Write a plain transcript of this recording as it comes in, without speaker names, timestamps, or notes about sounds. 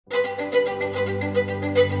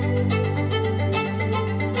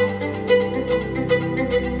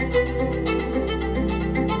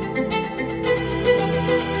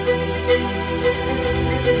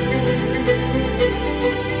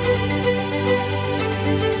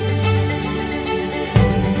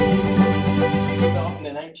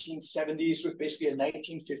With basically a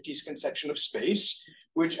 1950s conception of space,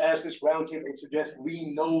 which, as this roundtable suggests,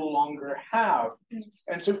 we no longer have.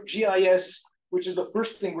 And so GIS, which is the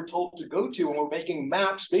first thing we're told to go to when we're making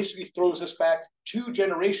maps, basically throws us back 2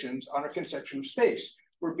 generations on our conception of space.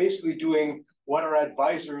 We're basically doing what our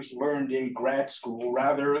advisors learned in grad school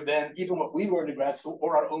rather than even what we learned in grad school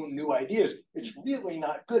or our own new ideas. It's really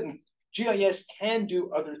not good. And GIS can do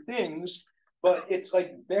other things, but it's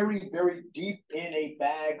like very, very deep in a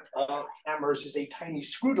bag of hammers is a tiny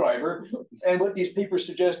screwdriver. And what these papers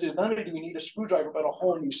suggest is not only do we need a screwdriver, but a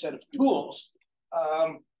whole new set of tools.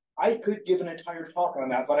 I could give an entire talk on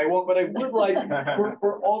that, but I won't. But I would like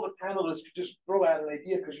for all the panelists to just throw out an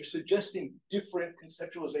idea, because you're suggesting different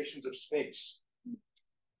conceptualizations of space.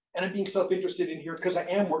 And I'm being self-interested in here because I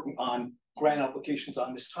am working on grant applications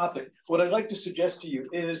on this topic. What I'd like to suggest to you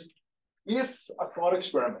is, if a thought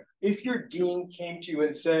experiment, if your dean came to you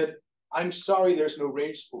and said, I'm sorry, there's no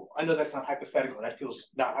rage pool. I know that's not hypothetical. That feels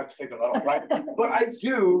not hypothetical at all, right? But I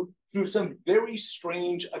do, through some very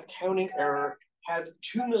strange accounting error, have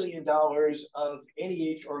 $2 million of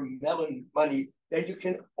NEH or Mellon money that you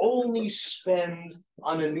can only spend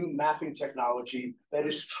on a new mapping technology that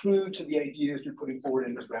is true to the ideas you're putting forward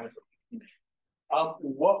in this round.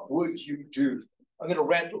 What would you do? I'm going to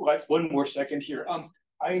rant like one more second here.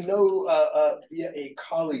 I know via a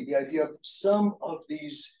colleague the idea of some of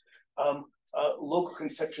these local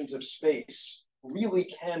conceptions of space really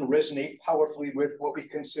can resonate powerfully with what we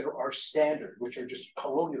consider our standard, which are just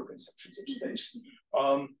colonial conceptions of space.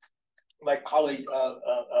 My colleague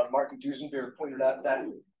Martin Duesenberg pointed out that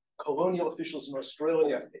colonial officials in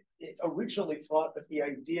Australia originally thought that the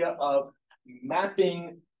idea of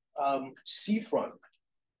mapping seafront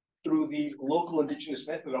through the local indigenous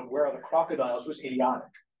method of where are the crocodiles was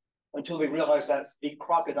idiotic, until they realized that the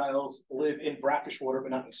crocodiles live in brackish water,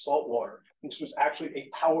 but not in salt water. This was actually a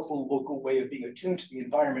powerful local way of being attuned to the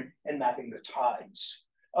environment and mapping the tides.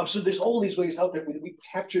 So there's all these ways out there. We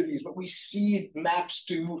capture these, but we seed maps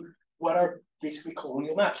to what are basically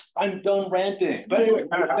colonial maps. I'm done ranting. But anyway,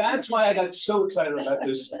 that's why I got so excited about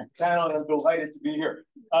this panel, and I'm delighted to be here.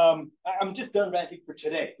 I'm just done ranting for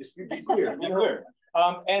today. Just be clear, be clear.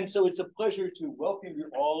 And so it's a pleasure to welcome you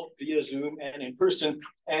all via Zoom and in person,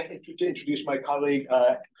 and to introduce my colleague,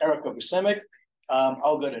 Erica Busemic.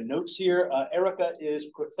 I'll go to notes here. Erica is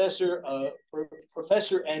professor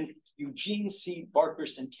and Eugene C. Barker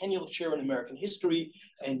Centennial Chair in American History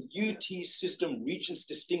and UT System Regents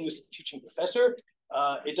Distinguished Teaching Professor.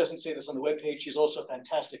 It doesn't say this on the webpage. She's also a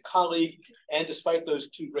fantastic colleague, and despite those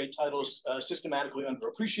 2 great titles, systematically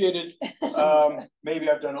underappreciated. Maybe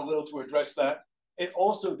I've done a little to address that. It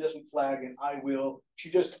also doesn't flag, and I will.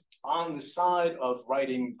 She just, on the side of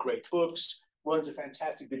writing great books, runs a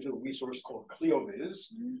fantastic digital resource called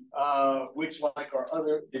CleoViz, which, like our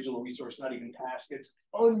other digital resource, Not Even Task, gets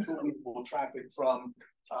unbelievable traffic from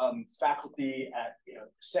faculty at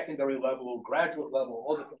secondary level, graduate level,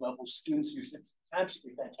 all different levels. Students use it. It's an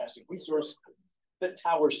absolutely fantastic resource. The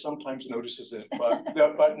tower sometimes notices it,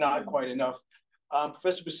 but not quite enough.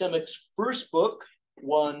 Professor Busemic's first book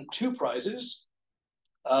won 2 prizes.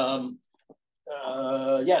 Her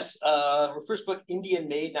first book, Indian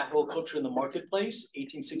Made Natural Culture in the Marketplace,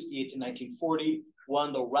 1868 to 1940,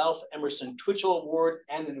 won the Ralph Emerson Twitchell Award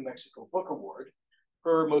and the New Mexico Book Award.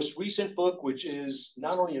 Her most recent book, which is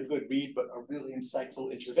not only a good read, but a really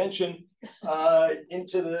insightful intervention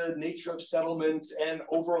into the nature of settlement and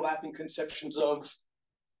overlapping conceptions of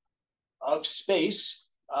space,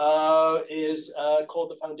 is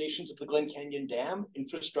called The Foundations of the Glen Canyon Dam,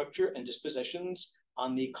 Infrastructure and Dispossessions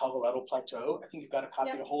on the Colorado Plateau. I think you've got a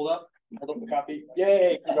copy to hold up. Hold up the copy.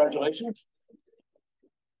 Yay, congratulations.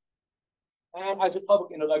 And as a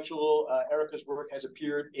public intellectual, Erica's work has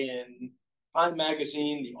appeared in Time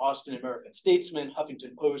Magazine, the Austin American Statesman,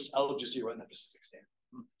 Huffington Post, Al Jazeera, and the Pacific Standard.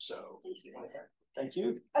 So, thank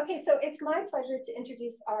you. Okay, so it's my pleasure to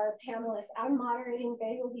introduce our panelists. I'm moderating,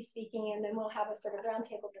 they will be speaking, and then we'll have a sort of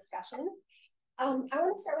roundtable discussion. I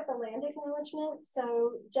want to start with a land acknowledgement.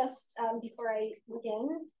 So just before I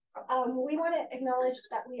begin, we want to acknowledge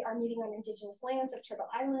that we are meeting on indigenous lands of Turtle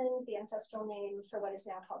Island, the ancestral name for what is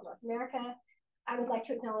now called North America. I would like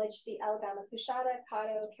to acknowledge the Alabama Cushata,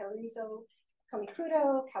 Caddo, Carrizo,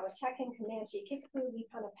 Comecrudo, Cowatecan, Comanche, Kickapoo,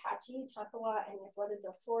 Lipan Apache, Takawa, and Isleta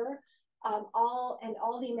del Sur,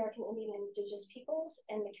 all the American Indian and Indigenous peoples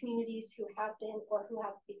and the communities who have been or who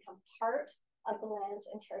have become part of the lands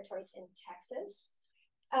and territories in Texas.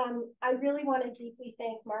 I really want to deeply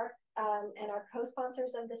thank Mark and our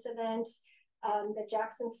co-sponsors of this event, the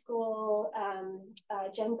Jackson School,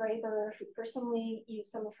 Jen Graber, who personally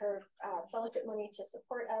used some of her fellowship money to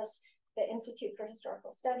support us, the Institute for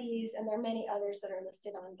Historical Studies, and there are many others that are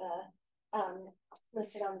listed on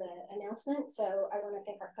the announcement. So I want to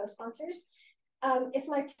thank our co-sponsors. It's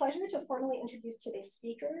my pleasure to formally introduce today's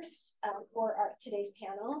speakers for today's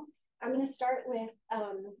panel. I'm going to start with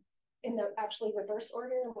in the actually reverse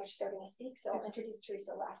order in which they're going to speak. So I'll introduce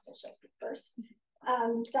Teresa last and she'll speak first.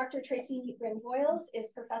 Dr. Tracy Grin-Voiles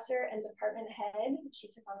is professor and department head. She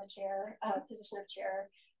took on the position of chair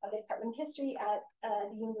of the Department of History at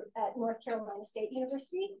North Carolina State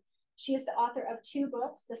University. She is the author of 2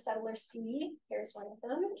 books, The Settler Sea, here's one of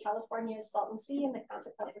them, California's Salton Sea and the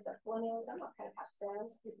Consequences of Colonialism. I'll kind of pass it around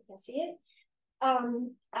so people can see it.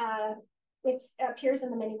 It appears in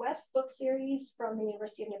the Many West book series from the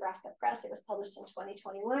University of Nebraska Press. It was published in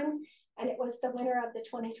 2021, and it was the winner of the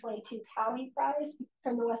 2022 Cowie Prize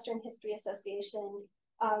from the Western History Association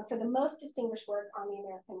for the most distinguished work on the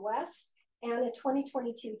American West, and a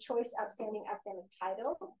 2022 Choice Outstanding Academic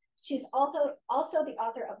Title. She's also the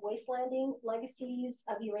author of Wastelanding, Legacies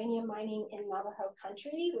of Uranium Mining in Navajo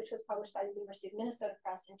Country, which was published by the University of Minnesota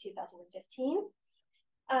Press in 2015.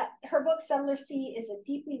 Her book, Settler Sea, is a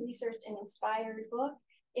deeply researched and inspired book.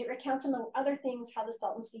 It recounts, among other things, how the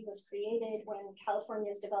Salton Sea was created when the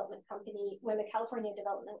California Development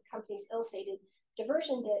Company's ill-fated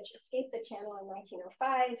diversion ditch escaped the channel in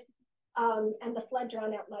 1905, and the flood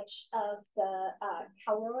drowned out much of the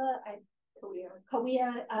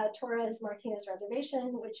Torres Martinez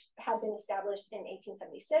Reservation, which had been established in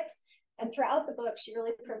 1876. And throughout the book, she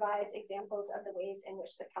really provides examples of the ways in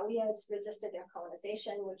which the Cowiyas resisted their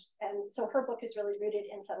colonization, and so her book is really rooted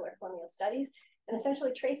in settler colonial studies. And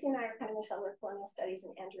essentially, Tracy and I are kind of in settler colonial studies,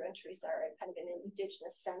 and Andrew and Teresa are kind of in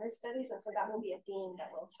indigenous-centered studies, and so that will be a theme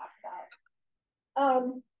that we'll talk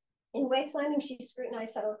about. In Wastelanding, she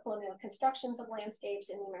scrutinized settler colonial constructions of landscapes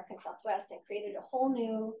in the American Southwest and created a whole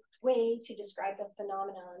new way to describe the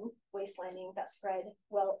phenomenon, wastelanding, that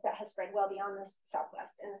has spread well beyond the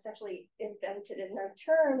Southwest, and essentially invented a new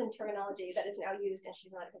term and terminology that is now used and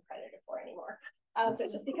she's not even credited for anymore. So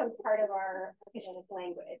it's just become part of our academic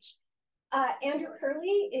language. Andrew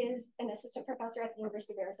Curley is an assistant professor at the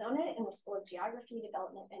University of Arizona in the School of Geography,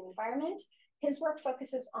 Development, and Environment. His work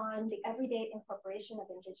focuses on the everyday incorporation of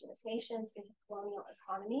indigenous nations into colonial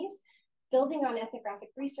economies. Building on ethnographic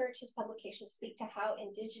research, his publications speak to how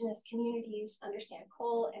indigenous communities understand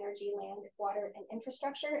coal, energy, land, water, and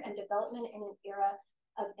infrastructure, and development in an era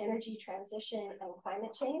of energy transition and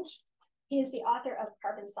climate change. He is the author of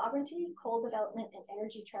Carbon Sovereignty, Coal Development and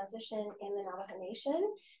Energy Transition in the Navajo Nation,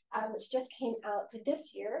 which just came out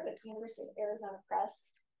this year with the University of Arizona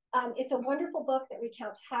Press. It's a wonderful book that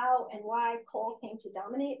recounts how and why coal came to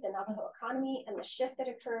dominate the Navajo economy and the shift that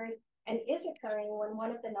occurred and is occurring when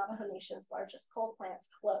one of the Navajo Nation's largest coal plants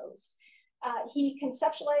closed. He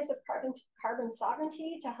conceptualized carbon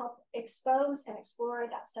sovereignty to help expose and explore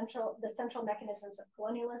the central mechanisms of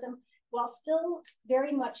colonialism, while still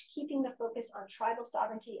very much keeping the focus on tribal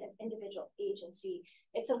sovereignty and individual agency.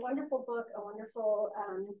 It's a wonderful book, a wonderful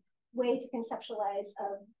way to conceptualize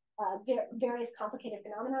various complicated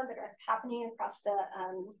phenomena that are happening across the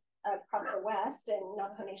West and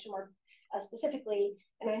Navajo Nation more specifically,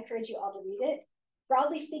 and I encourage you all to read it.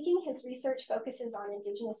 Broadly speaking, his research focuses on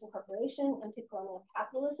indigenous incorporation into colonial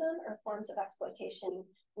capitalism or forms of exploitation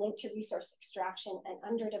linked to resource extraction and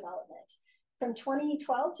underdevelopment. From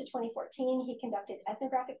 2012 to 2014, he conducted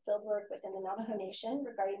ethnographic fieldwork within the Navajo Nation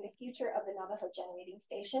regarding the future of the Navajo Generating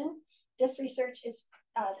Station. This research is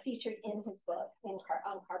featured in his book on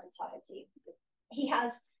carbon sovereignty. He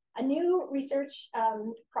has a new research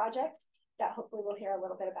project that hopefully we'll hear a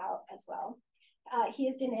little bit about as well. He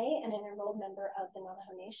is Dene and an enrolled member of the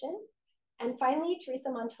Navajo Nation. And finally,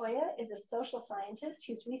 Teresa Montoya is a social scientist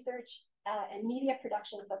whose research and media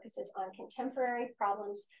production focuses on contemporary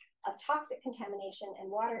problems of toxic contamination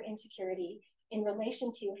and water insecurity in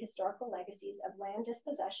relation to historical legacies of land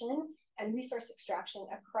dispossession and resource extraction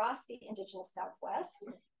across the indigenous Southwest.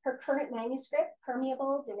 Her current manuscript,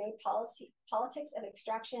 Permeable Dene Politics of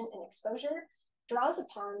Extraction and Exposure, draws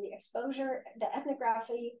upon the exposure, the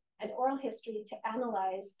ethnography, and oral history to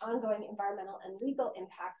analyze ongoing environmental and legal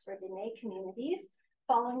impacts for Dene communities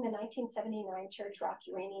following the 1979 Church Rock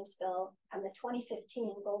uranium spill and the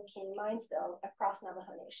 2015 Gold King mine spill across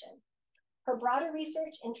Navajo Nation. Her broader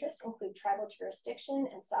research interests include tribal jurisdiction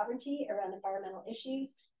and sovereignty around environmental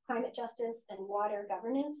issues, climate justice and water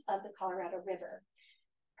governance of the Colorado River.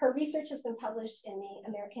 Her research has been published in the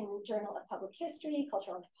American Journal of Public History,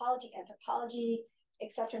 Cultural Anthropology,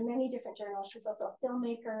 etc., many different journals. She's also a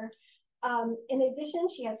filmmaker. In addition,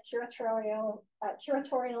 she has curatorial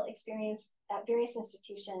experience at various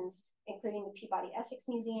institutions, including the Peabody Essex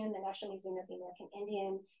Museum, the National Museum of the American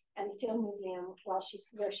Indian, and the Field Museum,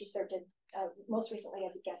 where she served as, most recently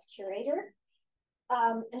as a guest curator.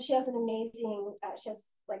 And she has an amazing,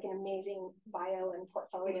 amazing bio and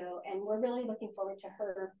portfolio, and we're really looking forward to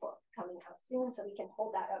her book coming out soon, so we can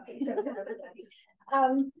hold that up and show to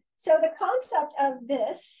everybody. So the concept of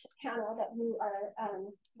this panel that we are,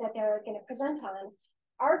 that they're going to present on,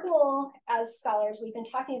 our goal as scholars, we've been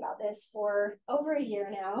talking about this for over a year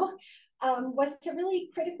now, was to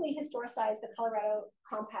really critically historicize the Colorado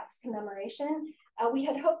Compact's commemoration. We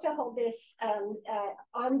had hoped to hold this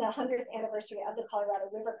on the 100th anniversary of the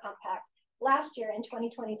Colorado River Compact last year in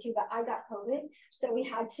 2022, but I got COVID, so we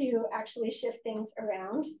had to actually shift things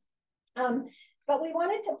around. But we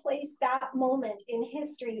wanted to place that moment in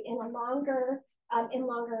history in a longer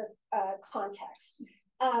context.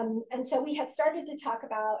 And so we had started to talk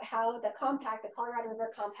about how the compact, the Colorado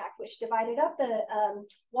River Compact, which divided up the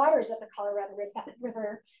waters of the Colorado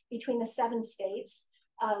River between the 7 states,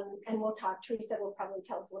 and we'll talk, Teresa will probably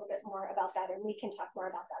tell us a little bit more about that, and we can talk more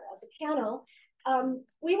about that as a panel.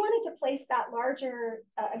 We wanted to place that larger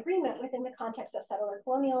agreement within the context of settler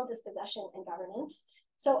colonial, dispossession, and governance.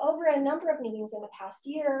 So over a number of meetings in the past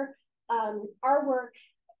year, our work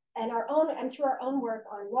and through our own work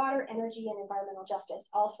on water, energy, and environmental justice,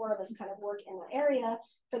 all 4 of us kind of work in the area.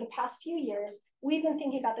 For the past few years, we've been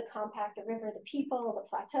thinking about the compact, the river, the people, the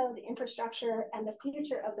plateau, the infrastructure, and the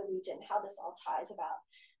future of the region, how this all ties about.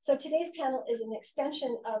 So today's panel is an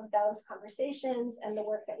extension of those conversations and the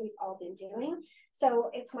work that we've all been doing. So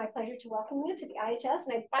it's my pleasure to welcome you to the IHS,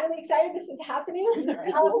 and I'm finally excited this is happening.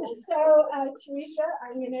 So Teresa,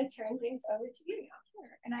 I'm going to turn things over to you now.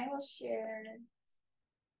 Sure. And I will share.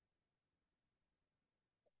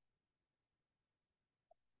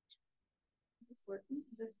 Is this working?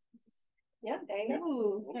 Is this... Yeah, there you go.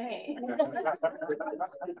 Ooh, okay.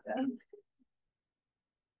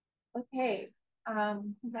 Okay.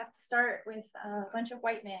 We have to start with a bunch of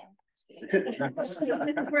white men. Just kidding.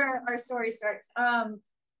 This is where our story starts.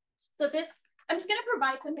 So this, I'm just going to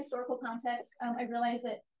provide some historical context. I realize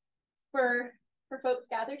that for folks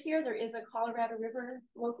gathered here, there is a Colorado River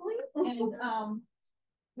locally, and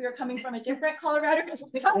we are coming from a different Colorado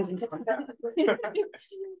River.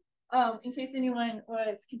 In case anyone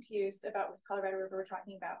was confused about what Colorado River we're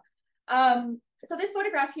talking about. So this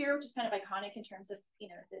photograph here, which is kind of iconic in terms of, you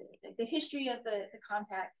know, the history of the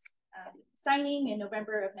compact's signing in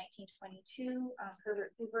November of 1922.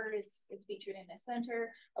 Herbert Hoover is featured in the center,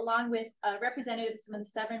 along with representatives from the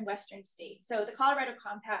 7 western states. So the Colorado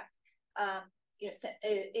Compact, you know,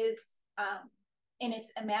 is in its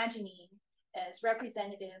imagining as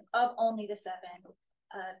representative of only the 7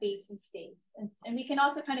 basin states, and we can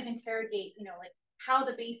also kind of interrogate, you know, like how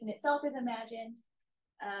the basin itself is imagined.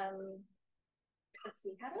 Let's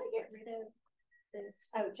see, how do I get rid of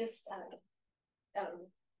this? Oh, just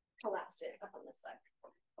collapse it up on the side.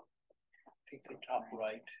 I think the top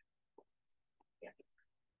right. Yeah.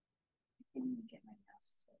 I can get my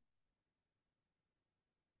mouse to.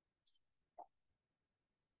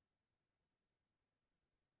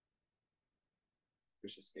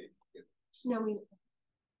 Push escape. No, we.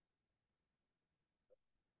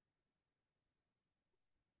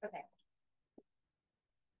 Okay.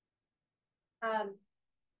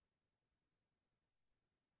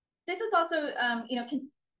 This is also, you know,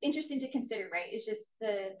 interesting to consider, right? It's just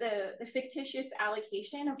the fictitious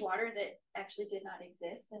allocation of water that actually did not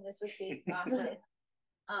exist, and this was based off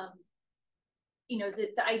of, you know,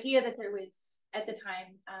 the idea that there was at the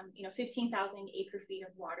time, you know, 15,000 acre-feet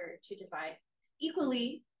of water to divide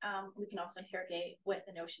equally. We can also interrogate what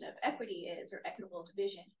the notion of equity is, or equitable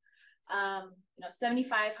division. You know,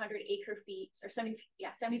 7,500 acre-feet, or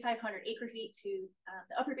 7,500 acre-feet to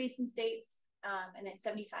the Upper Basin States, and then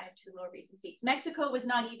 75 to the Lower Basin States. Mexico was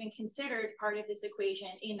not even considered part of this equation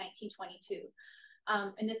in 1922.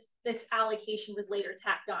 And this allocation was later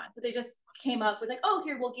tacked on. So they just came up with like, oh,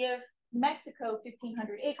 here, we'll give Mexico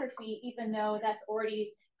 1,500 acre-feet, even though that's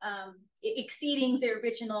already exceeding the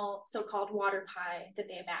original so-called water pie that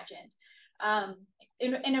they imagined.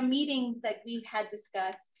 In a meeting that we had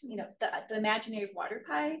discussed, you know, the imaginary water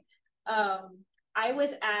pie, I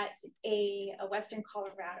was at a Western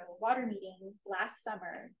Colorado water meeting last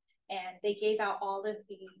summer, and they gave out all of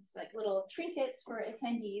these like little trinkets for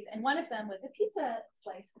attendees, and one of them was a pizza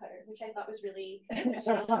slice cutter, which I thought was really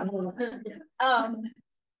interesting.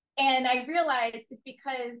 And I realized it's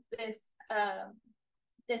because this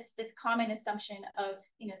common assumption of,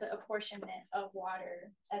 you know, the apportionment of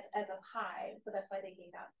water as a pie. So that's why they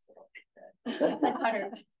gave out this little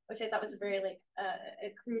putter, which I thought was a very like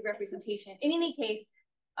a crude representation. In any case,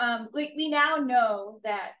 we now know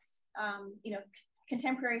that you know,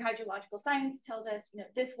 contemporary hydrological science tells us, you know,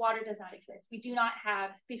 this water does not exist. We do not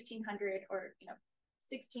have 1,500 or, you know,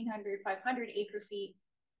 1,600, 500 acre feet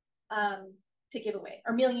to give away,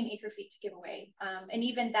 or million acre feet to give away. And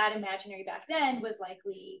even that imaginary back then was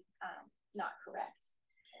likely not correct.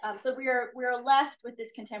 So we're left with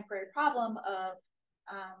this contemporary problem of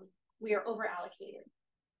we are over allocated.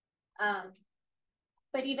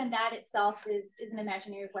 But even that itself is an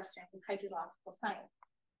imaginary Western hydrological science.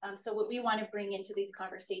 So what we want to bring into these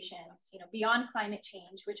conversations, you know, beyond climate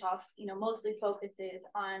change, which also, you know, mostly focuses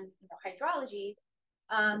on, you know, hydrology,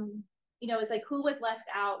 you know, is like who was left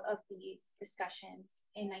out of these discussions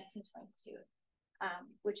in 1922,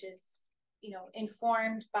 which is, you know,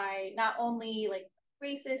 informed by not only like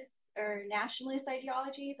racist or nationalist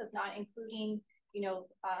ideologies of not including, you know,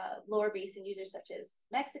 lower basin users such as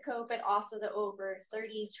Mexico, but also the over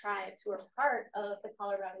 30 tribes who are part of the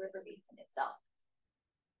Colorado River Basin itself.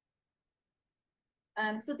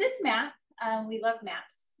 So this map, we love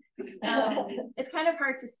maps. It's kind of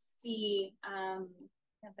hard to see,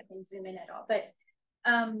 if I can zoom in at all, but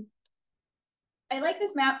I like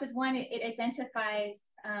this map because one, it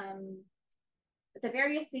identifies the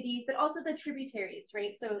various cities, but also the tributaries,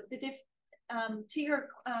 right? So the to your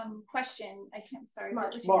question, I'm sorry,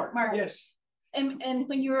 Mark, yes. And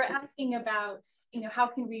when you were asking about, you know, how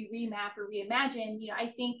can we remap or reimagine, you know, I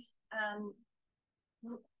think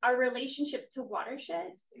our relationships to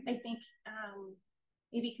watersheds, I think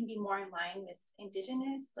maybe can be more in line with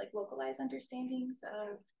indigenous, like localized understandings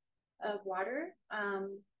of water.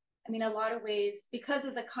 I mean, a lot of ways, because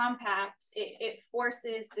of the compact, it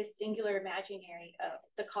forces this singular imaginary of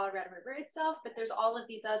the Colorado River itself, but there's all of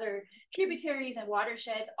these other tributaries and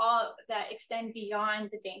watersheds, all that extend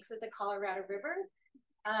beyond the banks of the Colorado River.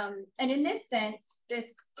 And in this sense,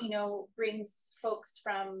 this, you know, brings folks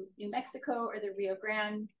from New Mexico or the Rio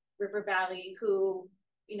Grande River Valley who,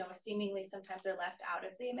 you know, seemingly sometimes are left out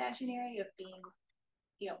of the imaginary of being,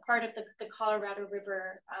 you know, part of the Colorado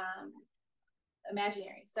River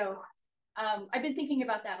imaginary. So I've been thinking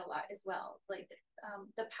about that a lot as well, like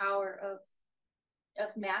the power of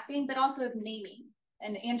mapping, but also of naming.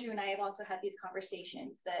 And Andrew and I have also had these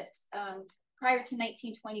conversations that prior to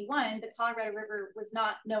 1921, the Colorado River was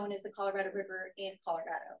not known as the Colorado River in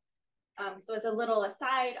Colorado. So as a little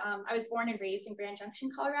aside, I was born and raised in Grand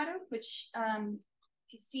Junction, Colorado, which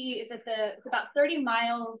you see is at it's about 30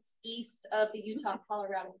 miles east of the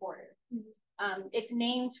Utah-Colorado border. It's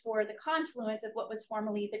named for the confluence of what was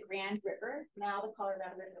formerly the Grand River, now the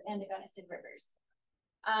Colorado River and the Gunnison Rivers.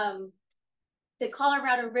 The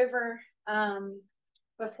Colorado River,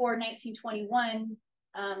 before 1921,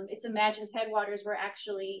 its imagined headwaters were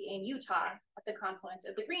actually in Utah at the confluence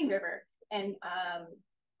of the Green River and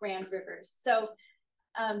Grand Rivers. So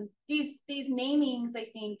these namings, I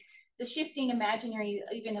think, the shifting imaginary,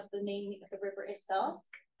 even of the naming of the river itself,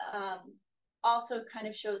 also kind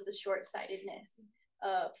of shows the short-sightedness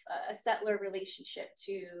of a settler relationship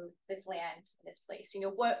to this land, this place. You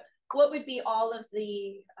know, what would be all of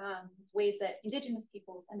the ways that indigenous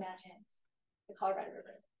peoples imagined the Colorado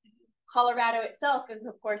River? Colorado itself is,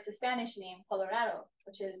 of course, the Spanish name Colorado,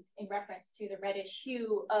 which is in reference to the reddish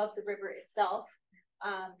hue of the river itself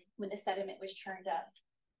when the sediment was churned up.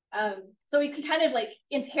 So we could kind of like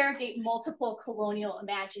interrogate multiple colonial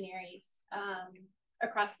imaginaries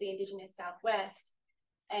across the indigenous Southwest,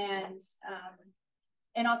 and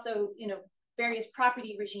also, you know, various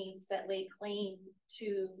property regimes that lay claim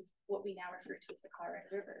to what we now refer to as the Colorado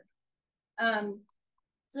River.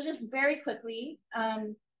 So just very quickly,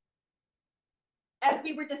 as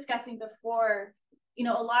we were discussing before, you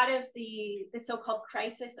know, a lot of the so-called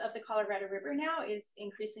crisis of the Colorado River now is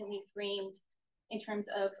increasingly framed in terms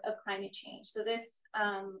of climate change. So this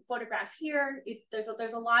photograph here, there's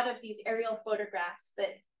a lot of these aerial photographs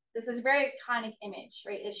that this is a very iconic image,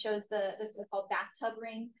 right? It shows the so-called bathtub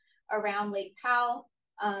ring around Lake Powell,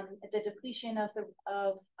 the depletion of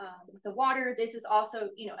the water. This is also,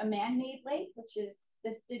 you know, a man-made lake,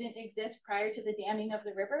 this didn't exist prior to the damming of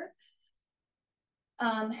the river.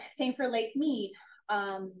 Same for Lake Mead.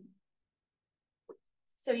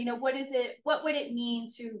 So, you know, what would it mean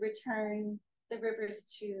to return the rivers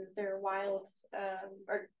to their wild,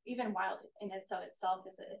 or even wild in itself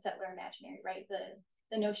as a settler imaginary, right?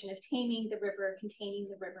 The notion of taming the river, containing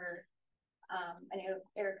the river. I know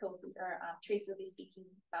Erica or Tracy will be speaking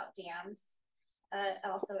about dams.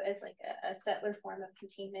 also as like a settler form of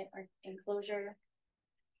containment or enclosure.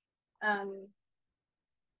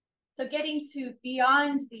 So getting to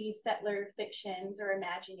beyond these settler fictions or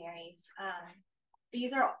imaginaries,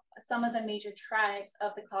 these are some of the major tribes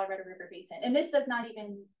of the Colorado River Basin. And this does not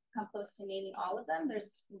even come close to naming all of them.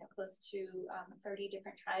 There's close to 30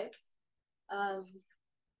 different tribes.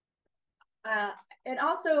 And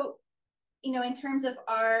also, in terms of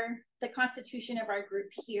the constitution of our group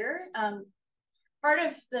here, part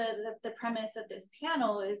of the premise of this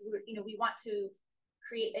panel is we want to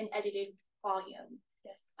create an edited volume.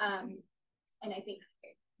 Yes. And I think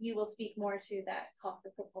you will speak more to that call for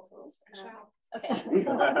proposals. Okay.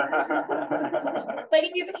 But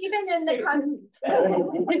even in the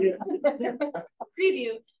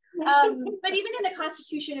preview, but even in the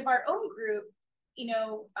constitution of our own group,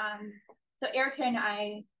 so Erica and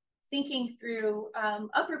I, thinking through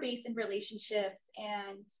Upper Basin relationships,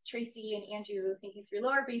 and Tracy and Andrew thinking through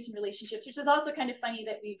Lower Basin relationships, which is also kind of funny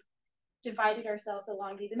that we've divided ourselves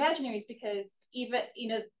along these imaginaries, because even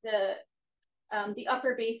the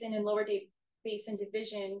Upper Basin and Lower Basin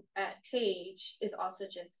division at Page is also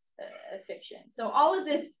just a fiction. So all of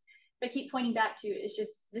this I keep pointing back to is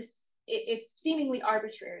just this. It's seemingly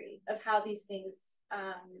arbitrary of how these things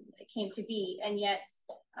came to be, and yet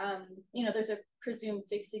there's a presumed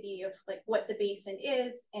fixity of like what the basin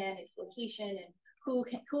is and its location, and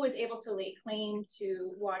who is able to lay claim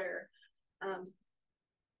to water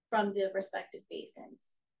from the respective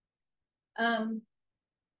basins.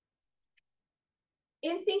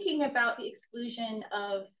 In thinking about the exclusion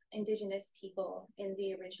of Indigenous people in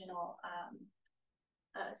the original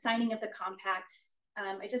signing of the compact,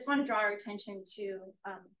 I just want to draw our attention to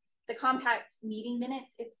the compact meeting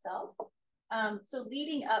minutes itself. So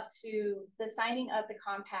leading up to the signing of the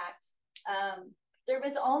compact, there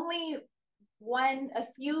was only a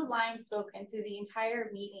few lines spoken through the entire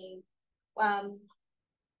meeting.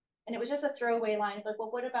 And it was just a throwaway line of like,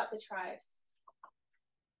 well, what about the tribes?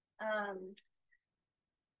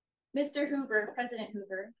 Mr. Hoover, President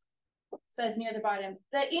Hoover, says near the bottom,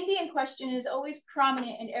 the Indian question is always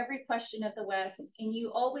prominent in every question of the West, and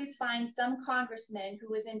you always find some congressman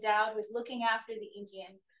who is endowed with looking after the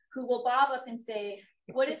Indian, who will bob up and say,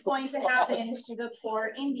 what is going to happen to the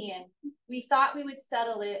poor Indian? We thought we would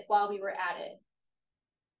settle it while we were at it.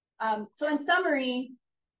 So in summary,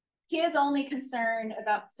 his only concern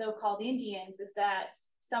about so-called Indians is that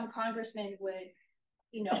some congressman would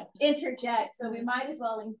interject. So we might as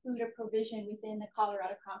well include a provision within the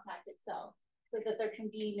Colorado Compact itself so that there can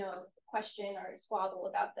be no question or squabble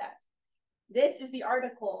about that. This is the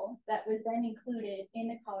article that was then included in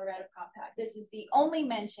the Colorado Compact. This is the only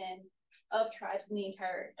mention of tribes in the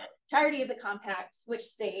entirety of the compact, which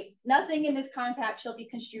states, nothing in this compact shall be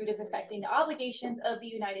construed as affecting the obligations of the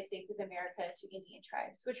United States of America to Indian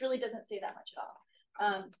tribes, which really doesn't say that much at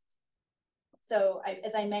all. So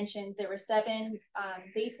as I mentioned, there were 7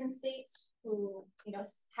 basin states who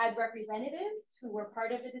had representatives who were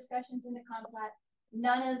part of the discussions in the compact.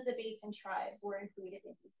 None of the basin tribes were included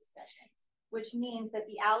in these discussions, which means that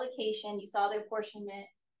the allocation, you saw the apportionment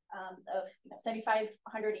of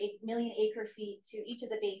 7,500 million acre feet to each of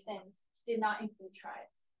the basins did not include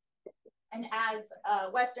tribes. And as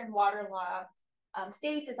Western water law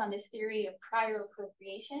states, is on this theory of prior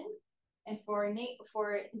appropriation. And for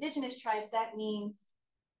Indigenous tribes, that means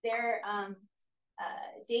their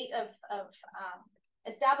date of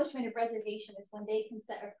establishment of reservation is when they can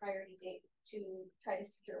set a priority date to try to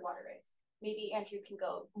secure water rights. Maybe Andrew can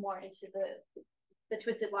go more into the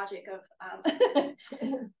twisted logic of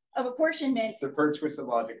of apportionment. It's the first twisted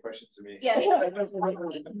logic question to me. Yeah,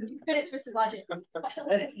 he's good at twisted logic.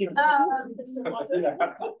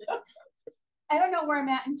 I don't know where I'm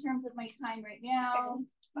at in terms of my time right now.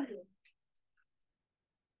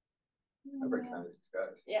 I recognize these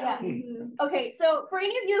guys. Yeah. Okay, so for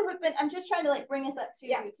any of you who've been, I'm just trying to bring us up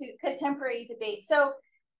to contemporary debate. So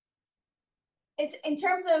in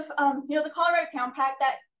terms of the Colorado Compact,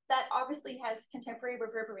 that obviously has contemporary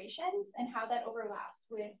reverberations, and how that overlaps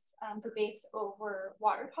with debates over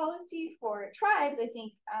water policy for tribes, I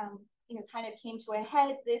think kind of came to a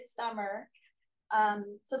head this summer.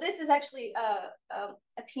 So this is actually a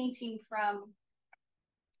painting from,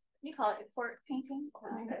 what do you call it, a court painting?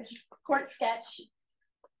 Court sketch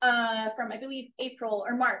from, I believe, April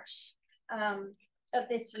or March of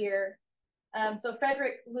this year. So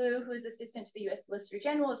Frederick Liu, who is assistant to the U.S. Solicitor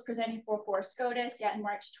General, is presenting for SCOTUS in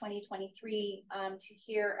March 2023 to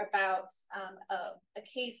hear about a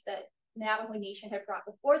case that Navajo Nation had brought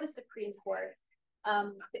before the Supreme Court,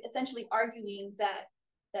 essentially arguing that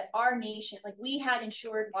that our nation, like we had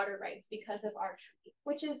ensured water rights because of our treaty,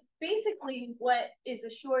 which is basically what is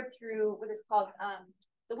assured through what is called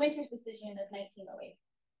the Winters Decision of 1908.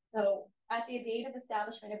 So at the date of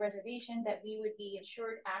establishment of reservation, that we would be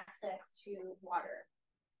ensured access to water.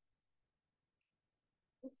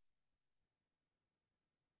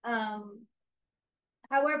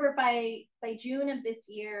 However, by June of this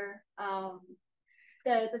year,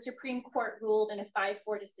 the Supreme Court ruled in a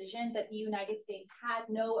 5-4 decision that the United States had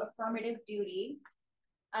no affirmative duty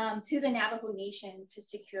to the Navajo Nation to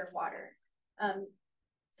secure water.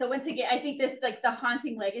 So once again, I think this, like the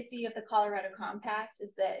haunting legacy of the Colorado Compact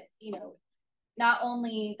is that, you know, not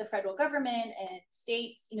only the federal government and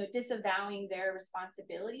states, you know, disavowing their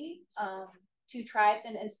responsibility to tribes,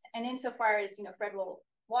 and insofar as, you know, federal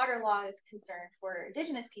water law is concerned for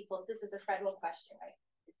Indigenous peoples, this is a federal question, right?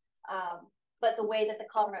 But the way that the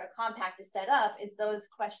Colorado Compact is set up is those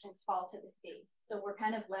questions fall to the states. So we're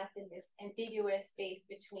kind of left in this ambiguous space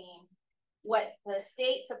between what the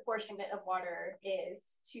state's apportionment of water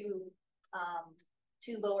is to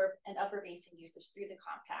lower and upper basin users through the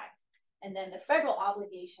compact, and then the federal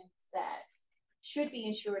obligations that should be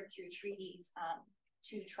ensured through treaties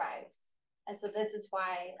to tribes. And so this is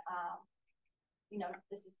why, you know,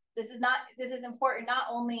 this is important not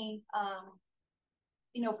only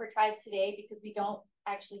you know, for tribes today, because we don't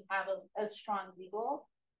actually have a strong legal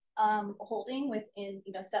holding within,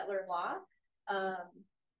 you know, settler law,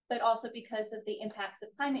 but also because of the impacts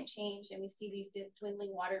of climate change, and we see these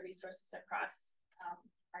dwindling water resources across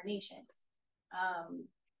our nations.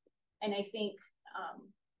 And I think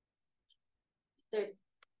there,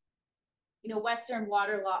 you know, Western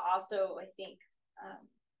water law also, I think,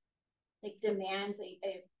 like demands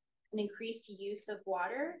an increased use of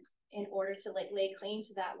water in order to like lay claim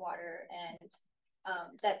to that water, and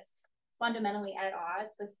that's fundamentally at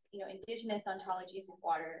odds with, you know, Indigenous ontologies of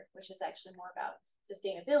water, which is actually more about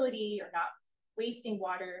sustainability or not wasting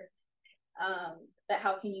water. But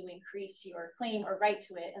how can you increase your claim or right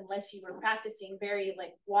to it unless you were practicing very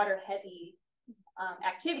like water heavy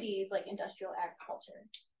activities like industrial agriculture?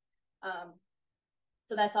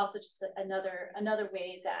 So that's also just another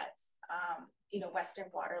way that you know, Western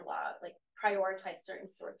water law like prioritize certain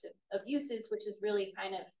sorts of uses, which is really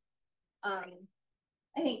kind of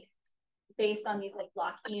I think based on these like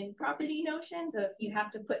Lockean property notions of you have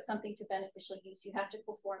to put something to beneficial use, you have to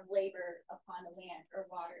perform labor upon the land or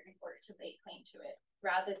water in order to lay claim to it,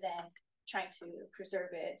 rather than trying to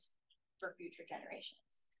preserve it for future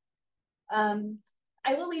generations.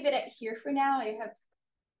 I will leave it at here for now. I have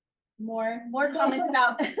more comments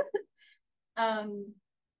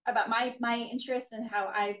about my interests and how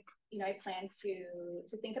I plan to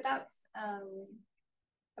think about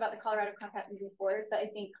the Colorado Compact moving forward. But I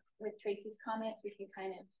think with Tracy's comments, we can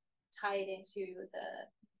kind of tie it into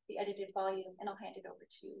the edited volume, and I'll hand it over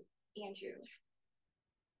to Andrew.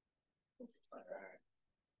 All right.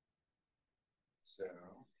 So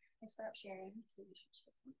I start sharing, so you should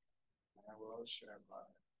share. I will share my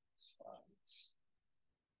slides.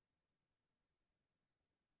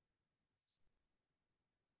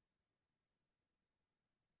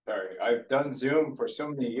 Sorry, I've done Zoom for so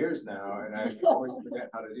many years now, and I always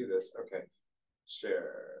forget how to do this. Okay,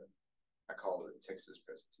 share. I call it a Texas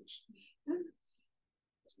presentation.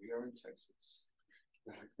 We are in Texas.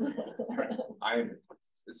 I am in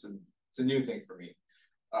Texas. It's a new thing for me.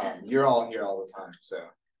 You're all here all the time, so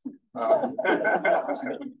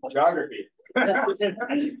geography. Your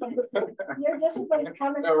discipline is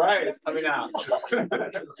coming. All right, it's coming out.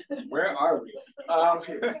 Where are we?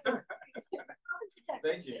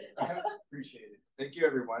 Thank you. I appreciate it. Thank you,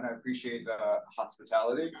 everyone. I appreciate the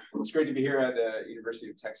hospitality. It's great to be here at the University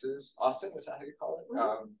of Texas, Austin. Is that how you call it?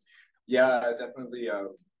 Yeah, definitely.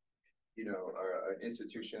 You know, an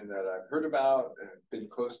institution that I've heard about, been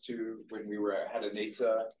close to when we had a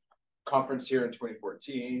NASA conference here in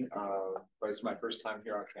 2014. But it's my first time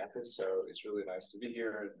here on campus, so it's really nice to be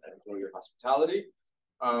here and enjoy your hospitality.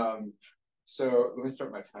 So let me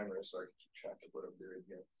start my timer so I can keep track of what I'm doing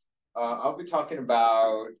here. I'll be talking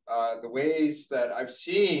about the ways that I've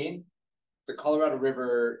seen the Colorado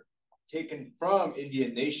River taken from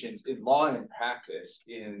Indian nations in law and in practice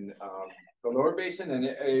in the Lower Basin,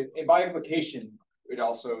 and by implication, it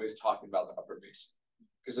also is talking about the Upper Basin,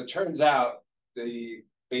 because it turns out the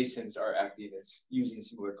basins are acting as using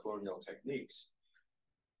similar colonial techniques.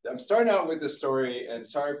 I'm starting out with this story, and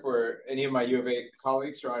sorry for any of my U of A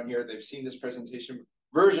colleagues who are on here, they've seen this presentation,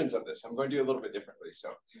 versions of this. I'm going to do a little bit differently.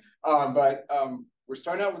 So, we're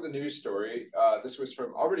starting out with a news story. This was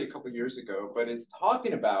from already a couple of years ago, but it's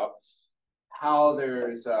talking about how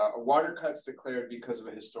there's water cuts declared because of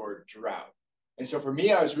a historic drought. And so for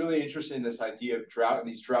me, I was really interested in this idea of drought and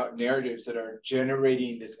these drought narratives that are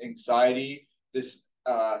generating this anxiety, this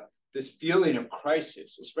this feeling of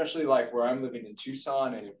crisis, especially like where I'm living in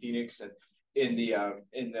Tucson and in Phoenix and in the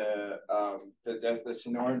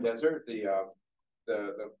Sonoran Desert,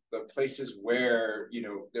 the places where, you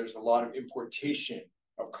know, there's a lot of importation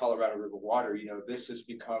of Colorado River water. You know, this has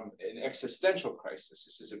become an existential crisis.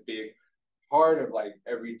 This is a big part of like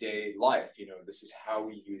everyday life. You know, this is how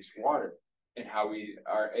we use water and how we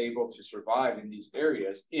are able to survive in these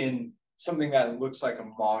areas in something that looks like a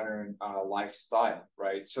modern lifestyle,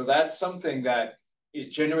 right? So that's something that is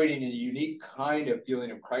generating a unique kind of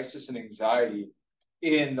feeling of crisis and anxiety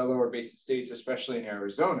in the lower basin states, especially in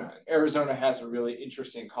Arizona. Arizona has a really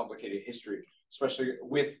interesting, complicated history, especially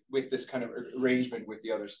with this kind of arrangement with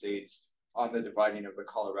the other states on the dividing of the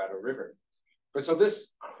Colorado River. But so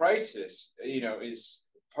this crisis, you know, is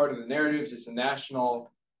part of the narratives. It's a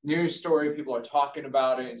national news story. People are talking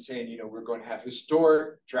about it and saying, you know, we're going to have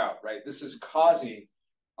historic drought, right? This is causing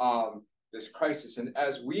this crisis. And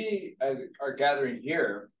as we are gathering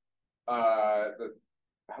here, how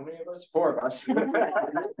many of us? 4 of us.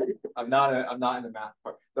 I'm not in the math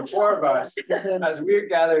part. The 4 of us, as we're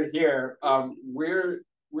gathered here,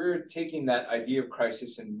 we're taking that idea of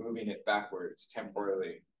crisis and moving it backwards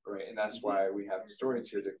temporally, right? And that's why we have historians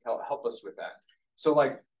here to help us with that. So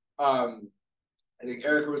like, I think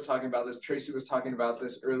Erica was talking about this, Tracy was talking about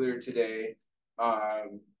this earlier today.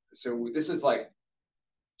 So this is like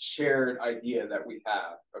shared idea that we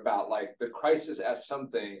have about like the crisis as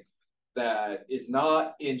something that is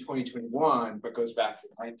not in 2021, but goes back to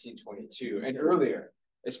 1922 and earlier,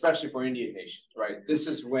 especially for Indian nations, right? This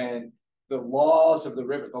is when the laws of the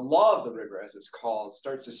river, the law of the river, as it's called,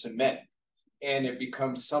 starts to cement. And it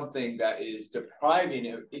becomes something that is depriving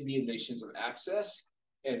of Indian nations of access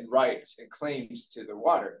and rights and claims to the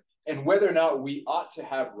water. And whether or not we ought to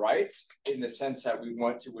have rights in the sense that we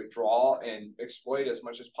want to withdraw and exploit as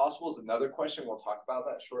much as possible is another question. We'll talk about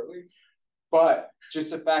that shortly. But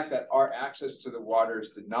just the fact that our access to the water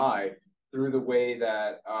is denied through the way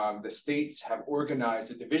that the states have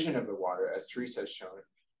organized the division of the water, as Teresa has shown,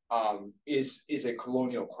 is a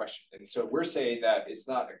colonial question. And so we're saying that it's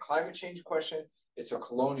not a climate change question, it's a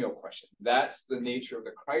colonial question. That's the nature of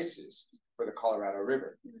the crisis for the Colorado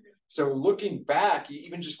River. So looking back,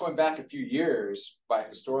 even just going back a few years by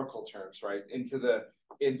historical terms, right, into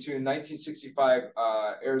 1965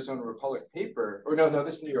 Arizona Republic paper, or no,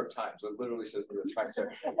 this is New York Times. It literally says New York Times. So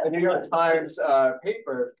a New York Times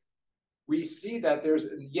paper, we see that there's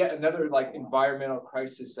yet another like environmental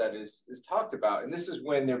crisis that is talked about, and this is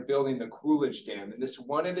when they're building the Coolidge Dam, and this is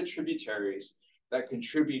one of the tributaries that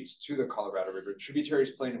contributes to the Colorado River.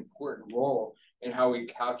 Tributaries play an important role in how we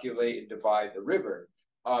calculate and divide the river.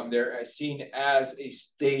 They're seen as a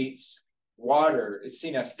state's water, it's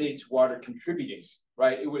seen as state's water contributing,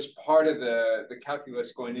 right? It was part of the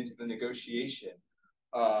calculus going into the negotiation,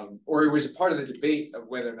 or it was a part of the debate of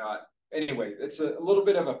whether or not, anyway, it's a little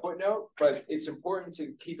bit of a footnote, but it's important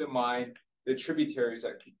to keep in mind the tributaries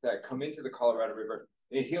that come into the Colorado River.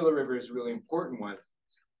 The Gila River is a really important one.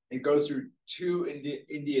 It goes through 2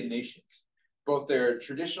 Indian nations, both their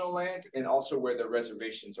traditional land and also where their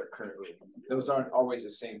reservations are currently. Those aren't always the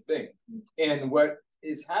same thing. And what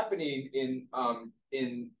is happening in the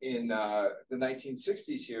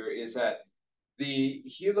 1960s here is that the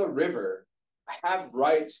Gila River have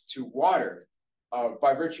rights to water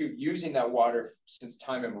by virtue of using that water since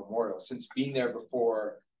time immemorial, since being there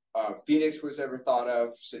before Phoenix was ever thought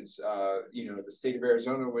of, since you know, the state of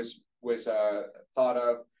Arizona was thought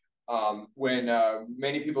of. When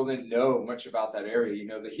many people didn't know much about that area. You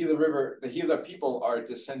know, the Gila River, the Gila people are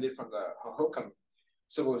descended from the Hohokam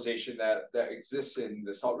civilization that exists in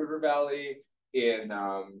the Salt River Valley, in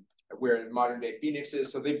where modern day Phoenix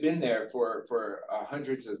is. So they've been there for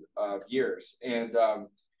hundreds of years, and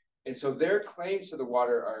so their claims to the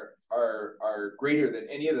water are greater than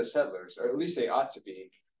any of the settlers, or at least they ought to be.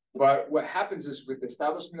 But what happens is with the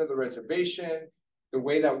establishment of the reservation, the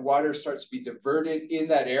way that water starts to be diverted in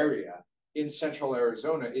that area in central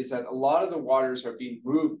Arizona is that a lot of the waters are being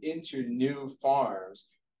moved into new farms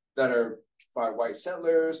that are by white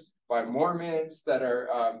settlers, by Mormons, that are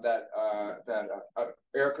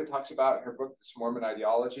Erica talks about in her book, This Mormon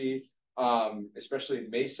Ideology, especially in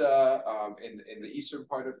Mesa, in the eastern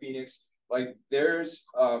part of Phoenix. Like there's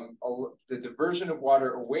the diversion of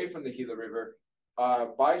water away from the Gila River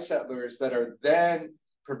by settlers that are then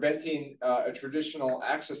preventing a traditional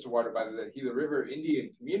access to water by the Gila River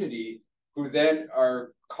Indian community, who then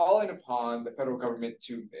are calling upon the federal government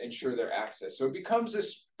to ensure their access. So it becomes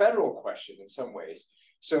this federal question in some ways.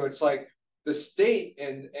 So it's like the state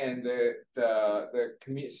and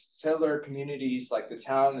settler communities like the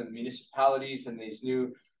town and municipalities and these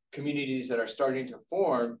new communities that are starting to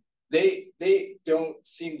form, they don't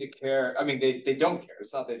seem to care. I mean, they don't care.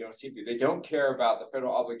 It's not they don't seem to. They don't care about the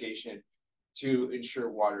federal obligation to ensure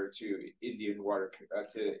water to Indian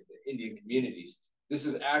communities. This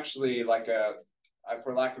is actually like a,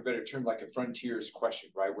 for lack of a better term, like a frontiers question,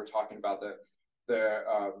 right? We're talking about the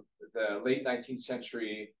late 19th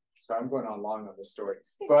century. So I'm going on long on this story,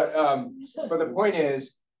 but the point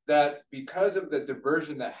is that because of the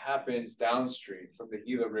diversion that happens downstream from the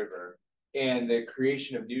Gila River and the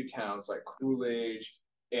creation of new towns like Coolidge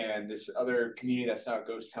and this other community that's now a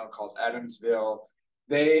ghost town called Adamsville,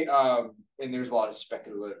 they and there's a lot of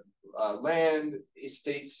speculative land,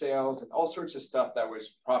 estate sales, and all sorts of stuff that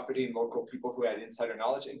was profiting local people who had insider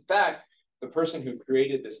knowledge. In fact, the person who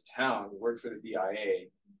created this town worked for the BIA.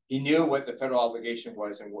 He knew what the federal obligation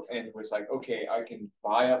was and was like, okay, I can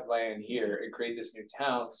buy up land here and create this new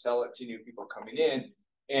town, sell it to new people coming in,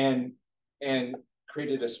 and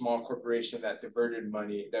created a small corporation that diverted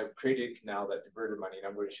money, that created a canal that diverted money. And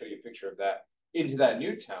I'm going to show you a picture of that into that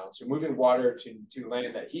new town. So moving water to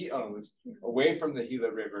land that he owns away from the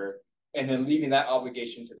Gila River and then leaving that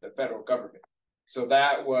obligation to the federal government. So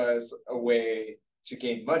that was a way to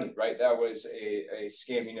gain money, right? That was a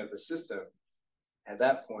scamming of the system at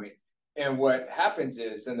that point. And what happens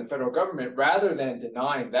is then the federal government, rather than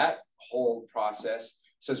denying that whole process,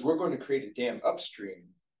 says we're going to create a dam upstream,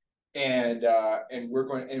 and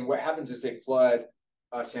what happens is they flood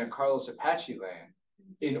San Carlos Apache land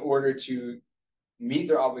in order to meet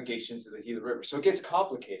their obligations to the Gila River. So it gets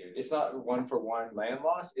complicated. It's not one-for-one land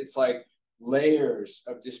loss. It's like layers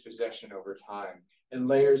of dispossession over time and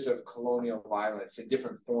layers of colonial violence in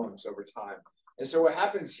different forms over time. And so what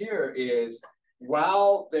happens here is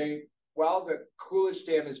while the Coolidge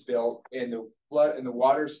Dam is built and the flood and the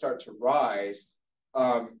waters start to rise,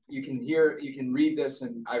 you can read this,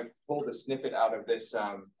 and I've pulled a snippet out of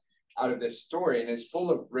this story, and it's full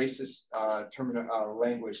of racist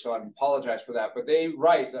language. So I apologize for that. But they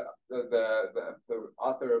write, the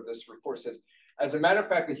author of this report says, as a matter of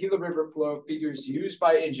fact, the Gila River flow figures used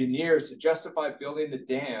by engineers to justify building the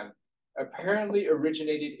dam apparently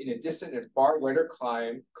originated in a distant and far wetter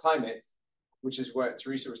climate, which is what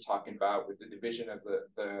Teresa was talking about with the division of the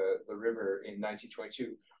river in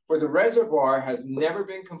 1922. For the reservoir has never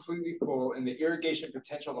been completely full, and the irrigation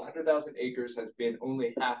potential of 100,000 acres has been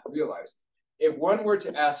only half realized. If one were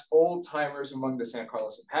to ask old timers among the San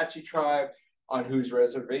Carlos Apache tribe, on whose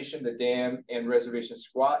reservation the dam and reservation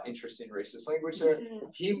squat, interesting racist language there,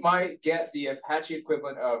 he might get the Apache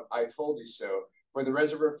equivalent of "I told you so." For the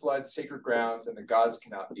reservoir floods sacred grounds, and the gods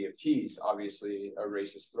cannot be appeased. Obviously, a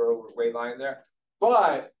racist throwaway line there.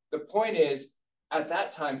 But the point is, at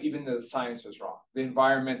that time, even though the science was wrong, the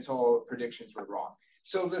environmental predictions were wrong.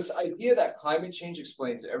 So this idea that climate change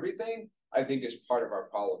explains everything, I think, is part of our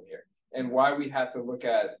problem here. And why we have to look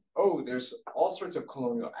at, there's all sorts of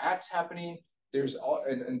colonial acts happening. There's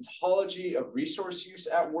an ontology of resource use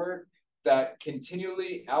at work that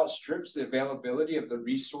continually outstrips the availability of the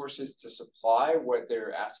resources to supply what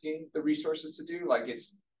they're asking the resources to do. Like,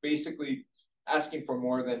 it's basically asking for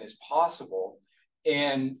more than is possible.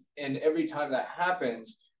 And every time that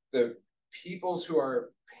happens, the peoples who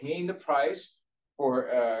are paying the price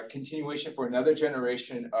for continuation for another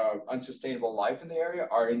generation of unsustainable life in the area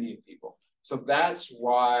are Indian people. So that's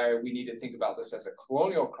why we need to think about this as a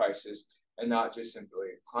colonial crisis and not just simply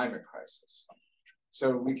a climate crisis.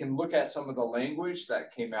 So we can look at some of the language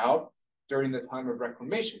that came out during the time of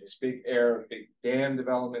reclamation, this big era of big dam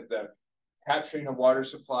development, the capturing of water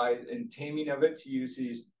supply and taming of it, to use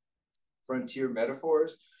these frontier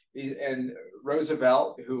metaphors. And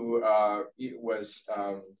Roosevelt, who was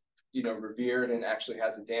revered and actually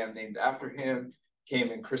has a dam named after him,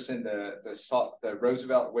 came and christened the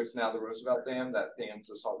Roosevelt, what's now the Roosevelt Dam, that dams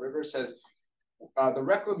the Salt River, says the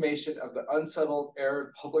reclamation of the unsettled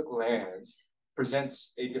arid public lands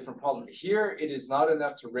presents a different problem. Here, it is not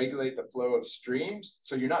enough to regulate the flow of streams.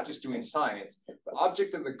 So you're not just doing science. The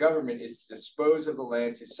object of the government is to dispose of the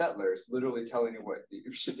land to settlers, literally telling you what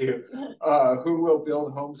you should do, who will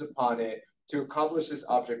build homes upon it. To accomplish this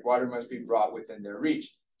object, water must be brought within their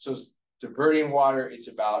reach. So diverting water, it's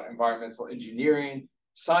about environmental engineering.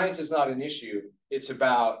 Science is not an issue. It's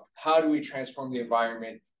about how do we transform the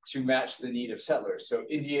environment to match the need of settlers. So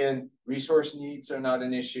Indian resource needs are not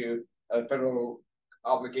an issue. A federal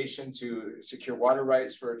obligation to secure water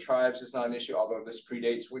rights for tribes is not an issue, although this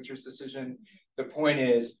predates Winter's decision. The point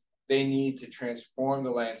is, they need to transform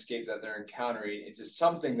the landscape that they're encountering into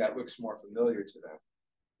something that looks more familiar to them.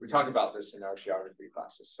 We talk about this in our geography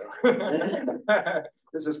classes. So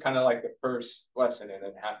this is kind of like the first lesson, and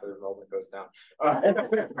then half of the enrollment goes down.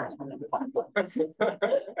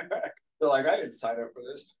 They're like, I didn't sign up for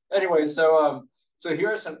this. Anyway, so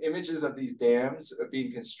here are some images of these dams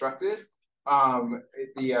being constructed. The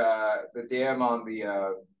dam on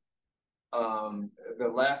the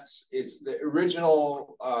left is the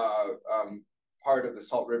original part of the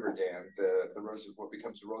Salt River Dam, what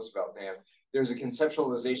becomes the Roosevelt Dam. There's a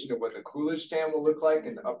conceptualization of what the Coolidge Dam will look like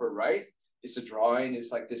in the upper right. It's a drawing.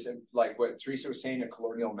 It's like this, like what Teresa was saying, a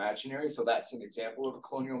colonial imaginary. So that's an example of a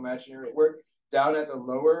colonial imaginary work. Down at the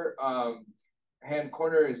lower hand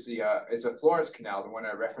corner is a Florence Canal, the one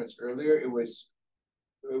I referenced earlier. It was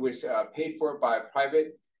paid for by a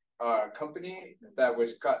private company that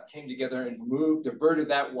came together and diverted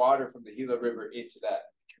that water from the Gila River into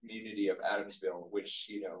that community of Adamsville,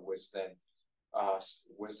 which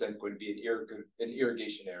was then going to be an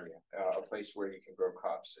irrigation area, a place where you can grow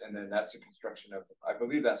crops. And then that's a construction of, I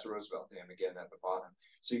believe that's the Roosevelt Dam again at the bottom.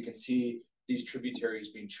 So you can see these tributaries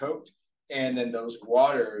being choked, and then those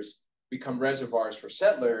waters become reservoirs for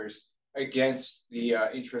settlers against the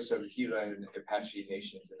interests of Gila and Apache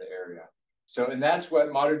nations in the area. So, and that's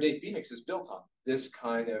what modern day Phoenix is built on, this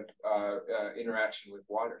kind of interaction with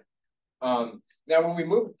water. Now, when we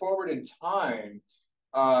move forward in time,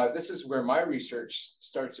 this is where my research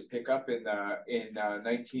starts to pick up in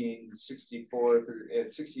 1964 through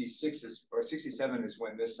 66 or 67 is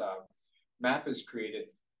when this map is created.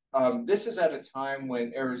 This is at a time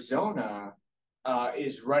when Arizona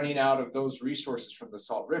is running out of those resources from the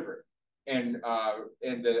Salt River and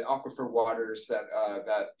the aquifer waters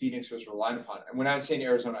that Phoenix was relying upon. And when I was saying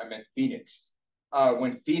Arizona, I meant Phoenix.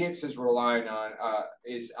 When Phoenix is relying on,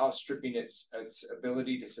 is outstripping its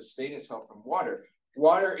ability to sustain itself from water.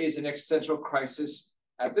 Water is an existential crisis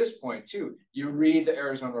at this point too. You read the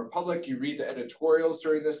Arizona Republic, you read the editorials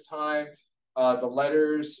during this time, the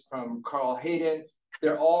letters from Carl Hayden,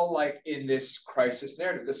 they're all like in this crisis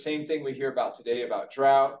narrative. The same thing we hear about today about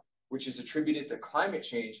drought, which is attributed to climate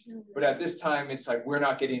change. But at this time, it's like, we're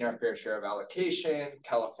not getting our fair share of allocation.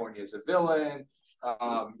 California is a villain.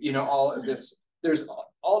 All of this, there's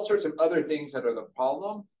all sorts of other things that are the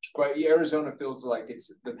problem, but Arizona feels like it's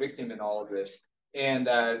the victim in all of this. And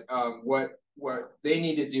that what they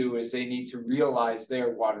need to do is they need to realize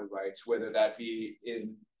their water rights, whether that be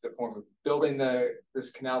in the form of building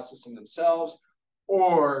this canal system themselves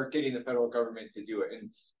or getting the federal government to do it.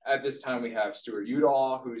 And at this time, we have Stuart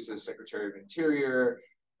Udall, who's the Secretary of Interior,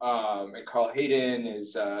 and Carl Hayden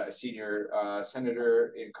is a senior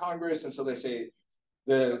senator in Congress. And so they say,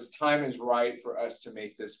 the time is right for us to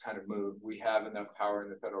make this kind of move. We have enough power in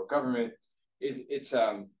the federal government. It's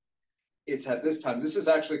at this time, this is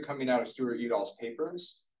actually coming out of Stuart Udall's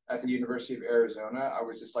papers at the University of Arizona. I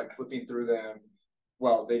was just like flipping through them.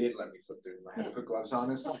 Well, they didn't let me flip through them. I had to put gloves on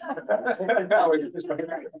this.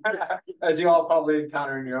 As you all probably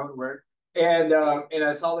encounter in your own work. And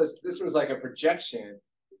I saw this was like a projection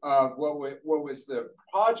of what was the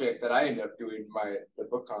project that I ended up doing the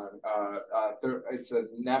book on. It's a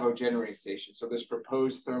Navajo generating station. So this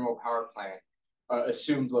proposed thermal power plant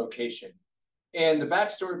assumed location. And the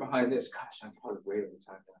backstory behind this, gosh, I'm probably way over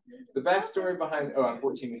time now. The backstory behind, I'm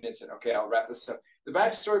 14 minutes in. Okay, I'll wrap this up. The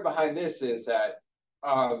backstory behind this is that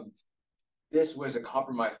this was a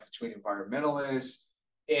compromise between environmentalists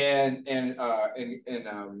and in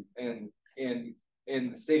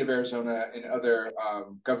the state of Arizona and other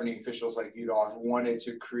governing officials like Udall who wanted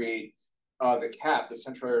to create the CAP, the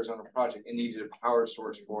Central Arizona Project, and needed a power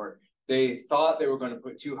source for it. They thought they were going to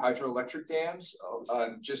put 2 hydroelectric dams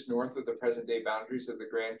just north of the present-day boundaries of the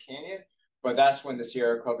Grand Canyon, but that's when the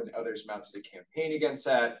Sierra Club and others mounted a campaign against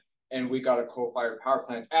that, and we got a coal-fired power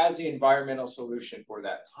plant as the environmental solution for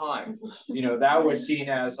that time. That was seen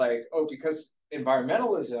as like, because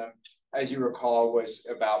environmentalism, as you recall, was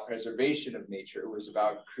about preservation of nature. It was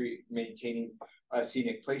about maintaining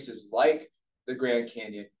scenic places like the Grand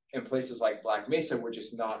Canyon, and places like Black Mesa were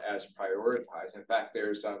just not as prioritized. In fact,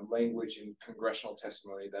 there's language in congressional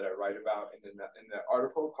testimony that I write about in the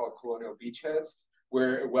article called Colonial Beachheads,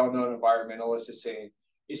 where a well-known environmentalist is saying,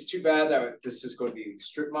 it's too bad that this is going to be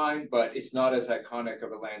strip mined, but it's not as iconic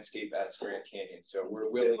of a landscape as Grand Canyon. So we're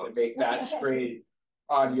willing to make that trade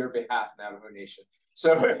on your behalf, Navajo Nation.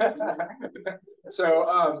 So,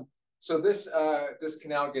 this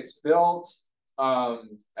canal gets built.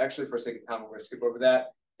 Actually, for the sake of time, we're going to skip over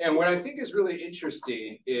that. And what I think is really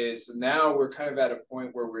interesting is now we're kind of at a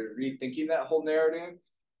point where we're rethinking that whole narrative,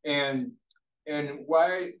 and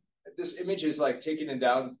why this image is like taken in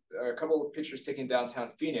down a couple of pictures taken downtown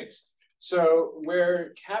Phoenix. So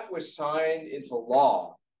where CAP was signed into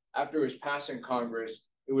law after it was passed in Congress,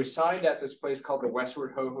 it was signed at this place called the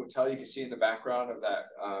Westward Ho Hotel. You can see in the background of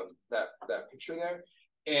that picture there.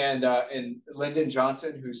 And Lyndon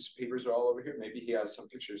Johnson, whose papers are all over here, maybe he has some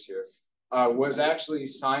pictures here, was actually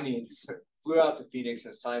flew out to Phoenix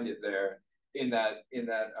and signed it there in that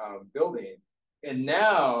building. And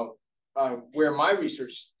now, where my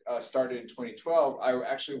research started in 2012, I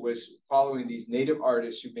actually was following these native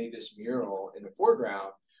artists who made this mural in the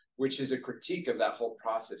foreground, which is a critique of that whole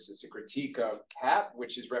process. It's a critique of CAP,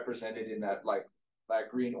 which is represented in that like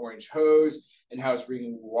green-orange hose, and how it's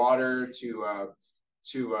bringing water to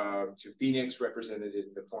Phoenix, represented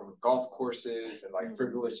in the form of golf courses and like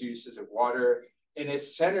frivolous uses of water. And it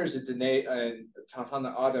centers a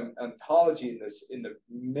Tahana Adam ontology in the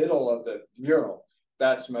middle of the mural.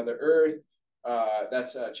 That's Mother Earth,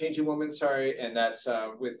 that's Changing Woman, sorry, and that's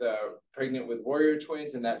pregnant with warrior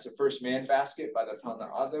twins, and that's the first man basket by the Tahana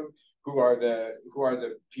Adam, who are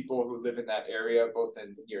the people who live in that area, both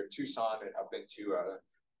near Tucson and up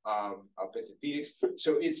into Phoenix.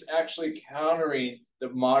 So it's actually countering the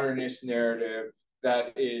modernist narrative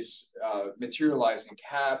that is materialized in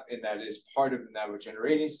CAP, and that is part of the Navajo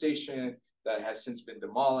Generating Station that has since been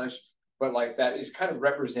demolished, but like that is kind of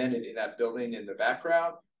represented in that building in the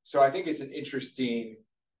background. So I think it's an interesting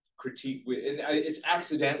critique, and it's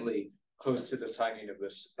accidentally close to the signing of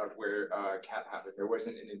where CAP happened. There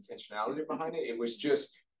wasn't an intentionality behind it. It was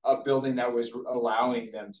just a building that was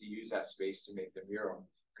allowing them to use that space to make the mural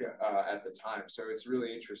at the time. So it's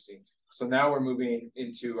really interesting. So now we're moving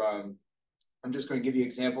into, I'm just going to give you an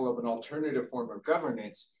example of an alternative form of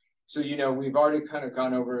governance. So, we've already kind of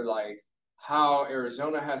gone over like how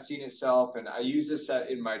Arizona has seen itself. And I use this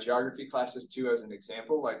in my geography classes too, as an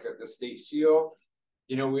example, like the state seal.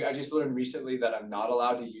 I just learned recently that I'm not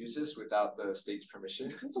allowed to use this without the state's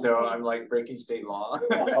permission. So I'm like breaking state law.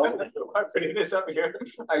 I'm putting this up here.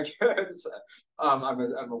 I guess.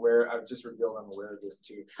 I'm aware. I've just revealed I'm aware of this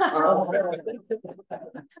too.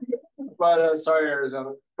 But sorry,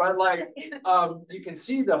 Arizona. But like, you can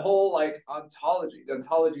see the whole like ontology. The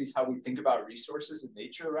ontology is how we think about resources and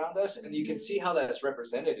nature around us, and you can see how that's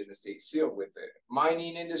represented in the state seal with the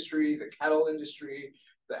mining industry, the cattle industry,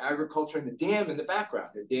 the agriculture, and the dam in the background.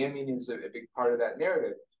 The damming is a big part of that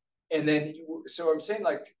narrative. And then, so I'm saying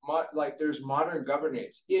like there's modern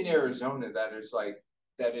governance in Arizona that is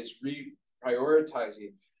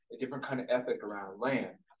reprioritizing a different kind of ethic around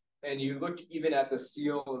land. And you look even at the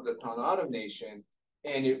seal of the Tonawanda Nation,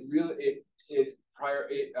 and it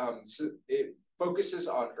focuses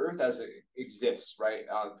on Earth as it exists, right?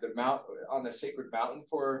 On the sacred mountain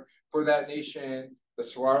for that nation, the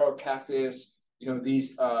saguaro cactus.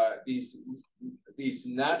 These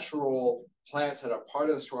natural plants that are part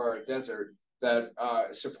of the Saguaro Desert that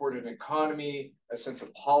support an economy, a sense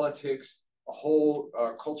of politics, a whole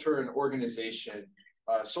culture and organization,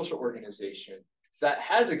 social organization that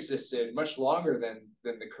has existed much longer than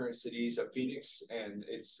the current cities of Phoenix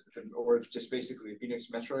or just basically Phoenix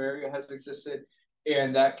metro area has existed,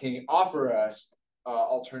 and that can offer us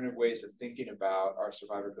alternative ways of thinking about our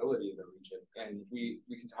survivability in the region. And we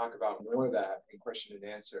can talk about more of that in question and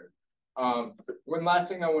answer. One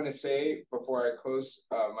last thing I want to say before I close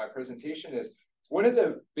my presentation is one of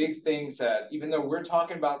the big things that, even though we're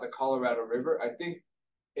talking about the Colorado River, I think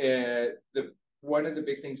one of the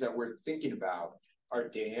big things that we're thinking about are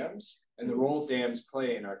dams and the role dams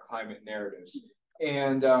play in our climate narratives.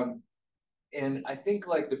 And I think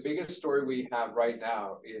like the biggest story we have right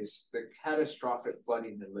now is the catastrophic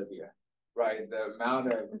flooding in Libya, right? The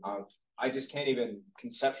amount of I just can't even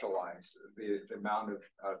conceptualize the amount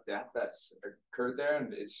of death that's occurred there.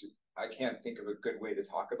 And I can't think of a good way to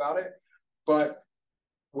talk about it. But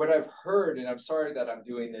what I've heard, and I'm sorry that I'm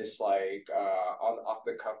doing this like off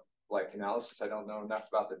the cuff like analysis, I don't know enough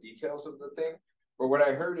about the details of the thing. But what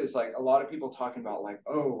I heard is like a lot of people talking about like,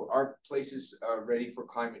 oh, are places ready for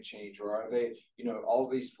climate change, or are they, all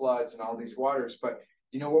these floods and all these waters? But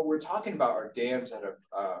what we're talking about are dams that have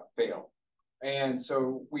failed. And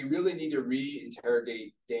so we really need to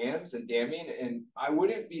reinterrogate dams and damming. And I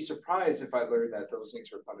wouldn't be surprised if I learned that those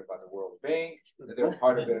things were funded by the World Bank, that they're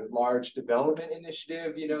part of a large development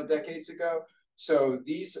initiative, decades ago. So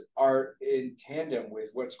these are in tandem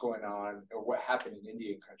with what's going on or what happened in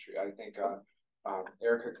Indian country. I think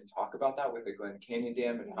Erica can talk about that with the Glen Canyon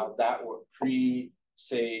Dam and how that would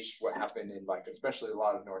presage what happened in like, especially a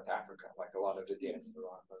lot of North Africa, like a lot of the dams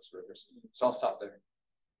along those rivers. So I'll stop there.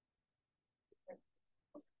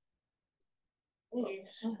 Am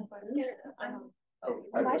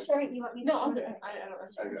I sharing? You want me to? No, I'll do it. I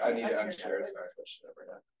don't know. I need to unshare. Sorry,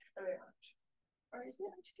 Or is it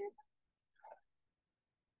unshare?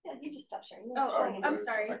 Yeah, you just stop sharing. Oh, I'm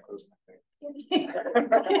sorry. I closed my thing.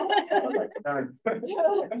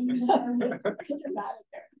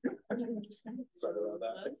 Sorry about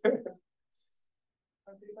that.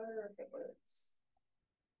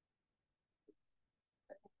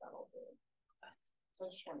 So I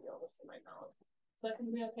just want to be able to see my mouth. Is that going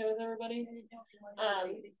to be okay with everybody?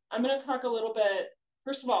 I'm going to talk a little bit.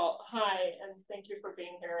 First of all, hi, and thank you for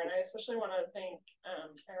being here. And I especially want to thank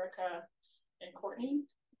Erica and Courtney.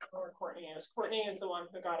 Or Courtney is. Courtney is the one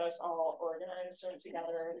who got us all organized and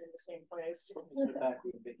together in the same place.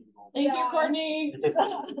 Thank you, Courtney.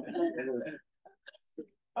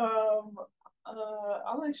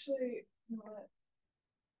 I'll actually, you know what?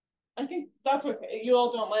 I think that's okay. You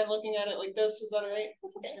all don't mind looking at it like this, is that all right?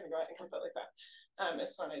 It's okay. I'm just gonna go ahead and keep it like that.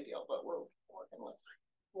 It's not ideal, but we're working with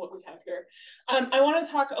what we have here. I want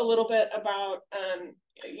to talk a little bit about,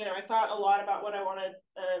 you know, I thought a lot about what I wanted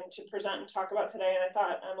to present and talk about today, and I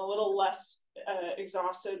thought I'm a little less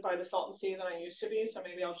exhausted by the Salton Sea than I used to be, so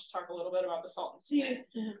maybe I'll just talk a little bit about the Salton Sea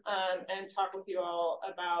and talk with you all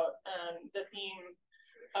about the theme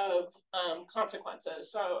of consequences.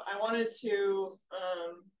 So I wanted to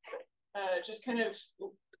just kind of,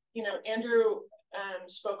 you know, Andrew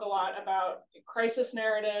spoke a lot about crisis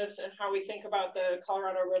narratives and how we think about the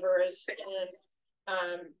Colorado River as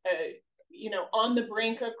you know, on the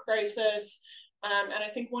brink of crisis. And I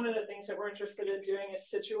think one of the things that we're interested in doing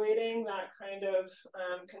is situating that kind of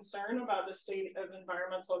concern about the state of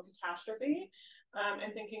environmental catastrophe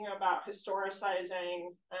and thinking about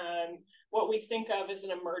historicizing what we think of as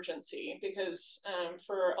an emergency, because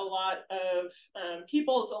for a lot of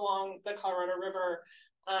peoples along the Colorado River,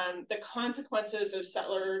 the consequences of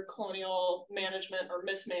settler colonial management or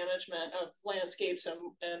mismanagement of landscapes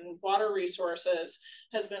and water resources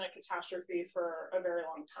has been a catastrophe for a very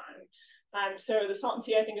long time. So the Salton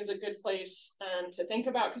Sea, I think, is a good place to think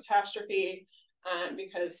about catastrophe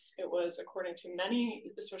because it was, according to many,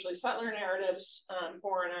 especially settler narratives,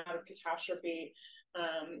 born out of catastrophe.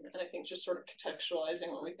 And I think just sort of contextualizing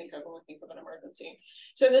what we think of when we think of an emergency.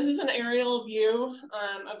 So this is an aerial view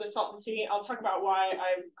of the Salton Sea. I'll talk about why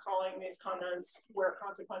I'm calling these comments "Where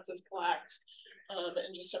Consequences Collect"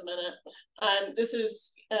 in just a minute. This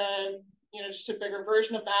is you know, just a bigger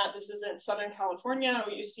version of that. This is in Southern California.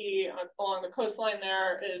 What you see along the coastline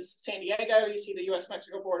there is San Diego. You see the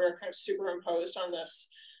US-Mexico border kind of superimposed on this.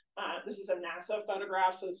 This is a NASA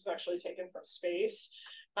photograph, so this is actually taken from space.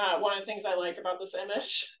 One of the things I like about this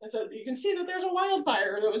image is that you can see that there's a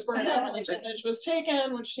wildfire that was burned out when this image was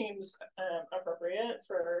taken, which seems appropriate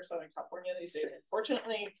for Southern California these days,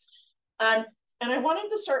 unfortunately. And I wanted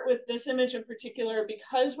to start with this image in particular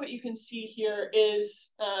because what you can see here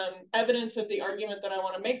is evidence of the argument that I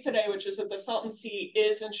want to make today, which is that the Salton Sea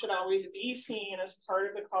is and should always be seen as part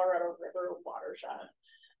of the Colorado River watershed.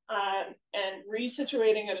 And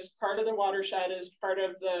resituating it as part of the watershed is part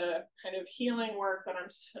of the kind of healing work that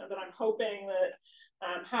I'm hoping that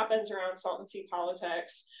happens around Salton Sea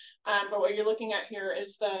politics. But what you're looking at here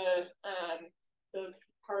is the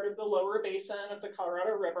part of the lower basin of the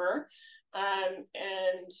Colorado River and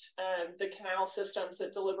the canal systems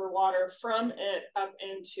that deliver water from it up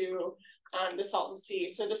into the Salton Sea.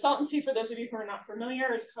 So the Salton Sea, for those of you who are not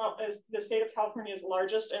familiar, is the state of California's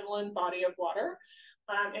largest inland body of water.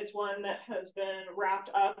 It's one that has been wrapped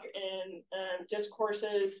up in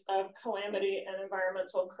discourses of calamity and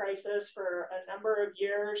environmental crisis for a number of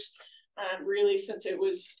years, really since it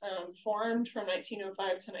was formed from 1905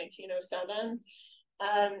 to 1907.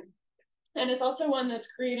 And it's also one that's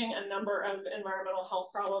creating a number of environmental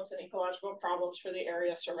health problems and ecological problems for the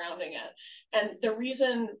area surrounding it. And the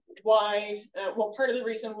reason why, well, part of the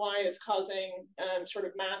reason why it's causing sort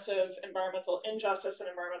of massive environmental injustice and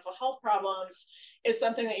environmental health problems is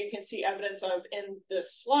something that you can see evidence of in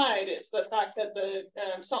this slide. It's the fact that the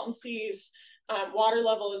Salton Sea's water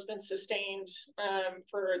level has been sustained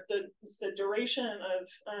for the duration of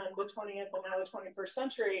the 20th and now the 21st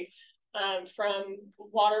century from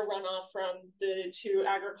water runoff from the two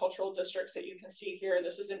agricultural districts that you can see here.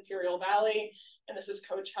 This is Imperial Valley and this is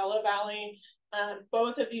Coachella Valley.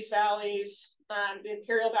 Both of these valleys, the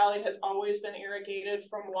Imperial Valley has always been irrigated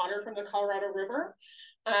from water from the Colorado River.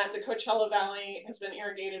 The Coachella Valley has been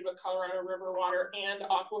irrigated with Colorado River water and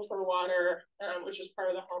aquifer water, which is part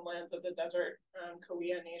of the homeland of the desert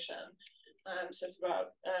Cahuilla Nation. Since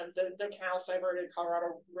about the canals diverted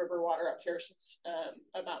Colorado River water up here since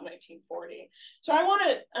about 1940. So I want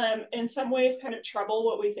to, in some ways, kind of trouble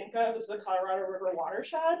what we think of as the Colorado River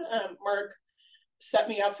watershed. Mark set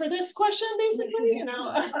me up for this question, basically, you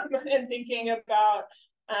know, and thinking about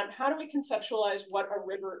how do we conceptualize what a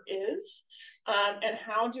river is? And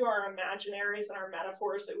how do our imaginaries and our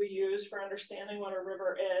metaphors that we use for understanding what a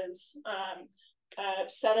river is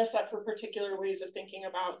set us up for particular ways of thinking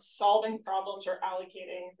about solving problems or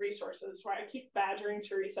allocating resources? So I keep badgering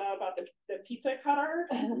Teresa about the pizza cutter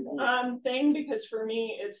thing, because for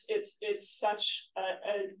me it's such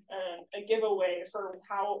a giveaway for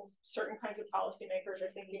how certain kinds of policymakers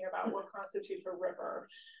are thinking about what constitutes a river.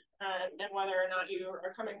 And whether or not you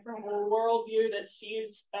are coming from a worldview that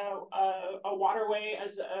sees a waterway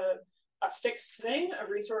as a fixed thing, a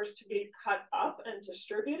resource to be cut up and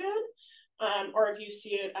distributed, or if you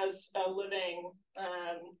see it as a living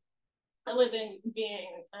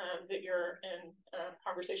being that you're in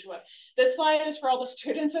conversation with. This slide is for all the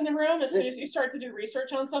students in the room. As soon as you start to do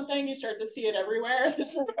research on something, you start to see it everywhere.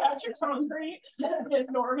 This is about your concrete in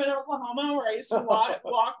Norman, Oklahoma, where I used to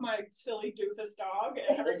walk my silly doofus dog.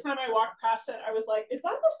 And every time I walked past it, I was like, is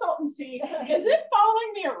that the Salton Sea? Is it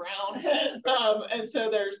following me around? And so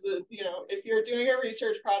there's the, you know, if you're doing a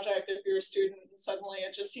research project, if you're a student, suddenly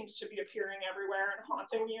it just seems to be appearing everywhere and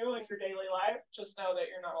haunting you in your daily life, just know that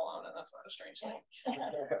you're not alone, and that's not a strange thing.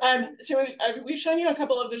 So we've shown you a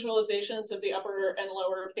couple of visualizations of the upper and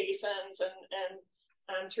lower basins,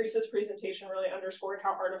 and Teresa's presentation really underscored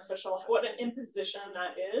how artificial, what an imposition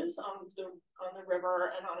that is on the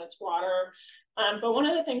river and on its water. But one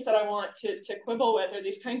of the things that I want to quibble with are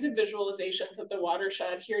these kinds of visualizations of the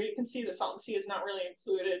watershed. Here you can see the Salton Sea is not really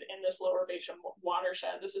included in this Lower Basin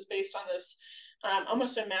watershed. This is based on this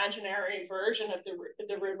almost imaginary version of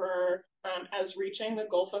the river as reaching the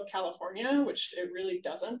Gulf of California, which it really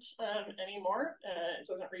doesn't anymore. It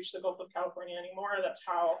doesn't reach the Gulf of California anymore. That's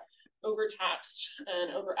how overtaxed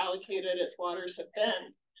and overallocated its waters have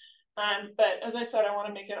been. But as I said, I want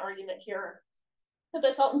to make an argument here that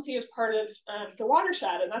the Salton Sea is part of the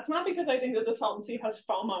watershed, and that's not because I think that the Salton Sea has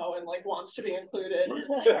FOMO and like wants to be included in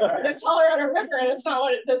the Colorado River, and it's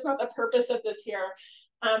not that's not the purpose of this here.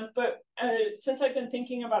 But since I've been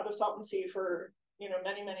thinking about the Salton Sea for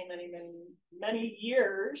many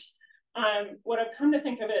years, what I've come to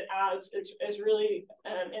think of it as is really,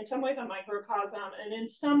 in some ways, a microcosm, and in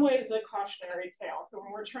some ways, a cautionary tale. So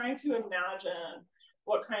when we're trying to imagine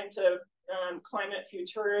what kinds of climate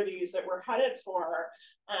futurities that we're headed for,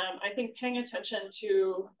 I think paying attention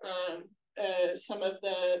to some of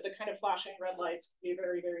the kind of flashing red lights can be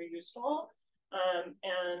very, very useful.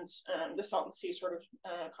 And the Salton Sea sort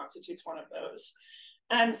of constitutes one of those.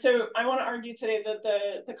 And so I want to argue today that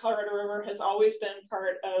the Colorado River has always been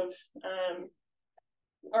part of,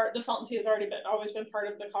 or the Salton Sea has always been part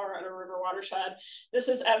of the Colorado River watershed. This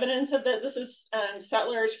is evidence of this. This is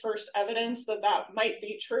settlers' first evidence that that might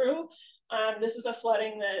be true. This is a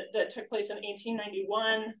flooding that took place in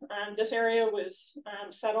 1891. This area was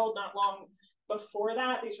settled not long before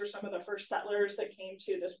that. These were some of the first settlers that came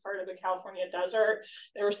to this part of the California desert.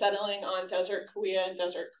 They were settling on Desert Cahuilla and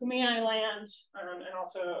Desert Kumeyaay land, and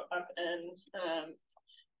also up in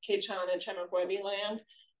Quechan and Chemehuevi land,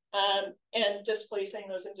 and displacing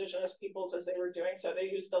those indigenous peoples as they were doing so. They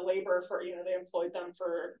used the labor for, they employed them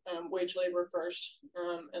for wage labor first,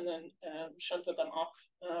 and then shunted them off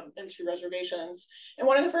into reservations. And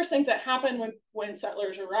one of the first things that happened when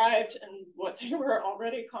settlers arrived, and what they were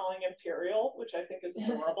already calling imperial, which I think is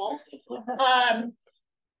adorable,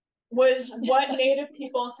 was what Native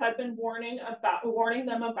peoples had been warning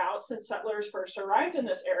them about since settlers first arrived in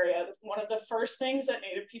this area. One of the first things that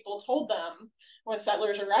Native people told them when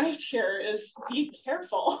settlers arrived here is be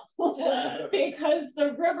careful because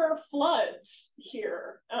the river floods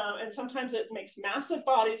here. And sometimes it makes massive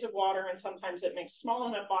bodies of water, and sometimes it makes small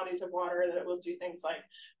enough bodies of water that it will do things like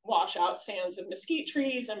wash out stands of mesquite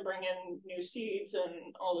trees and bring in new seeds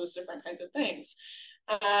and all those different kinds of things.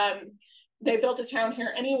 They built a town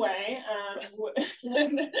here anyway,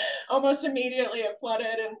 and almost immediately it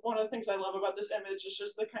flooded. And one of the things I love about this image is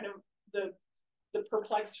just the kind of the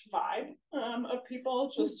perplexed vibe of people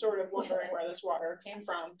just sort of wondering where this water came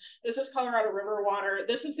from. This is Colorado River water.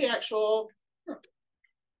 This is the actual. I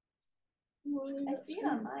see it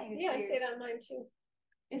on mine. Yeah, I see it on mine too.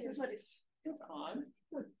 This is what it's on.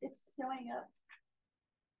 It's showing up.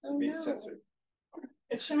 Oh, no.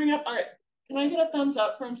 It's showing up. All right. Can I get a thumbs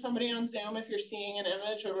up from somebody on Zoom if you're seeing an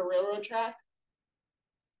image of a railroad track?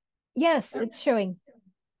 Yes, it's showing.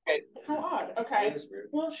 Okay. How odd. Okay.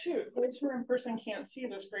 Well, shoot. Those who are in person can't see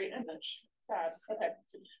this great image. Sad. Okay.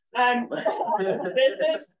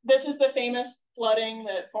 This is the famous flooding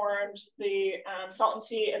that formed the Salton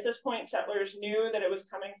Sea. At this point, settlers knew that it was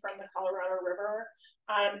coming from the Colorado River.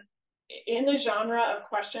 in the genre of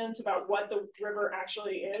questions about what the river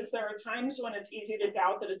actually is, there are times when it's easy to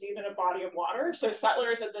doubt that it's even a body of water. So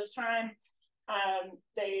settlers at this time,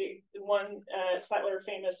 one settler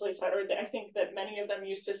famously said, or I think that many of them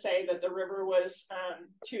used to say that the river was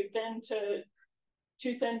too thin to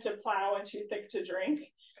plow and too thick to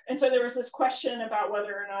drink. And so there was this question about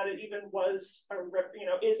whether or not it even was a river. You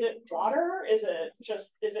know, is it water? Is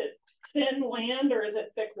it thin land, or is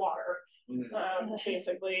it thick water?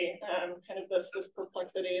 Basically, kind of this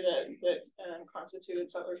perplexity that constituted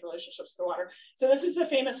settlers' relationships to the water. So this is the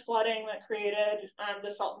famous flooding that created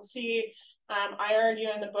the Salton Sea. I argue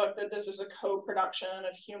in the book that this is a co-production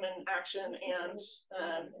of human action and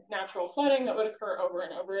natural flooding that would occur over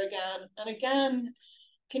and over again. And again,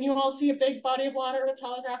 can you all see a big body of water with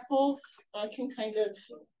telegraph poles? I can kind of.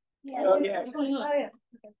 What's going on? Okay.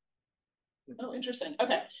 Oh, interesting.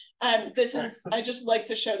 Okay. This is, I just like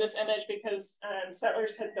to show this image because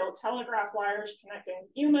settlers had built telegraph wires connecting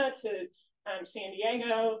Yuma to San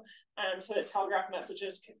Diego, so that telegraph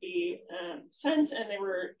messages could be sent, and they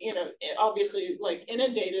were, you know, obviously like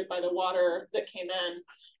inundated by the water that came in,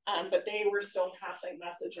 but they were still passing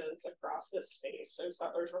messages across this space. So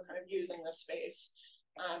settlers were kind of using this space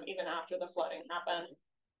even after the flooding happened.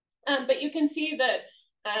 But you can see that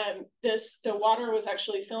the water was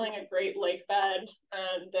actually filling a great lake bed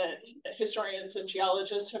that historians and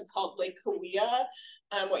geologists have called Lake Cahuilla.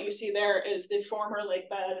 What you see there is the former lake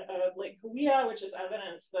bed of Lake Cahuilla, which is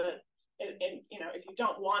evidence that, you know, if you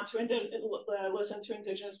don't want to listen to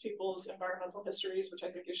indigenous people's environmental histories, which I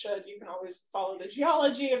think you should, you can always follow the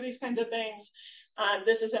geology of these kinds of things.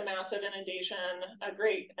 This is a massive inundation, a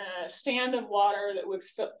great stand of water that would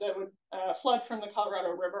flood from the Colorado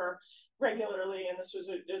River regularly, and this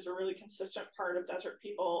is a really consistent part of desert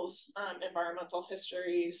people's environmental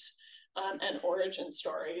histories and origin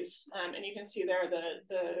stories. And you can see there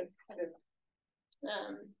the kind of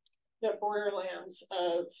the borderlands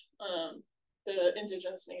of the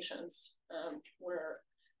indigenous nations where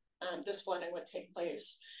this flooding would take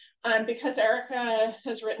place. Because Erica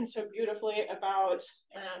has written so beautifully about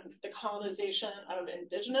the colonization of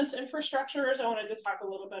indigenous infrastructures, I wanted to talk a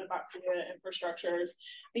little bit about Cahuilla infrastructures.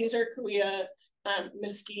 These are Cahuilla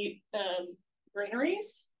mesquite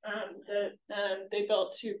granaries that they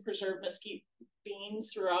built to preserve mesquite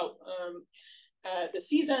beans throughout the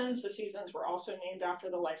seasons. The seasons were also named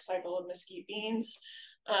after the life cycle of mesquite beans.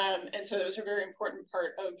 And so it was a very important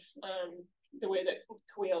part of the way that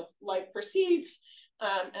Cahuilla life proceeds.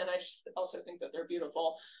 And I just also think that they're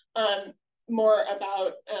beautiful. More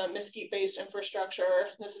about mesquite-based infrastructure.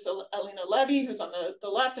 This is Elena Levy, who's on the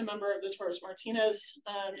left, a member of the Torres Martinez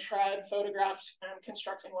tribe, photographed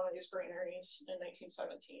constructing one of these granaries in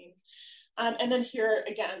 1917. And then here,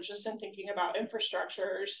 again, just in thinking about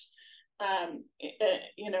infrastructures,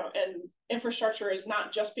 you know, and infrastructure is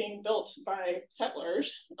not just being built by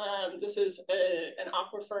settlers. This is an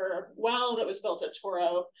aquifer well that was built at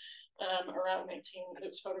Toro. It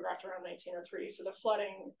was photographed around 1903. So the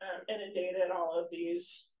flooding inundated all of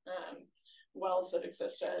these wells that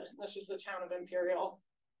existed. This was the town of Imperial.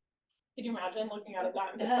 Can you imagine looking at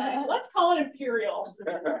that and deciding, let's call it Imperial?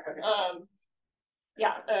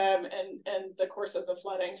 And the course of the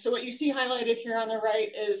flooding. So what you see highlighted here on the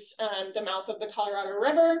right is the mouth of the Colorado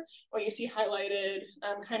River. What you see highlighted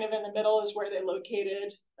kind of in the middle is where they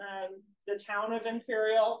located the town of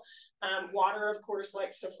Imperial. Water, of course,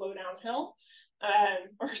 likes to flow downhill,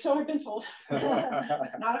 or so I've been told. Not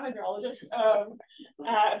a hydrologist.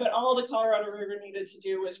 But all the Colorado River needed to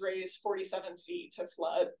do was raise 47 feet to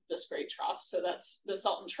flood this great trough. So that's the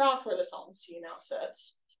Salton Trough where the Salton Sea now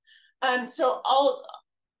sits. So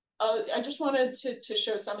I just wanted to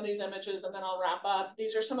show some of these images and then I'll wrap up.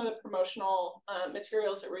 These are some of the promotional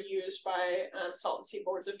materials that were used by Salton Sea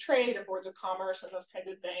boards of trade or boards of commerce and those kind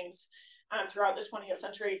of things throughout the 20th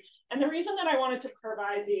century. And the reason that I wanted to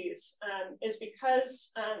provide these is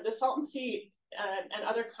because the Salton Sea and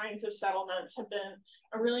other kinds of settlements have been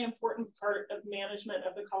a really important part of management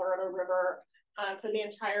of the Colorado River for the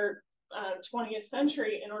entire 20th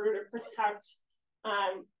century in order to protect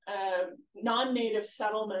non-native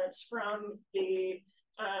settlements from the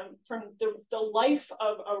life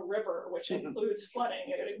of a river, which includes flooding,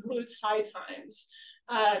 it includes high times.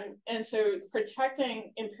 And so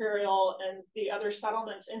protecting Imperial and the other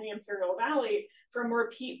settlements in the Imperial Valley from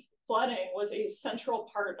repeat flooding was a central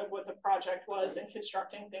part of what the project was in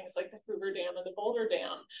constructing things like the Hoover Dam and the Boulder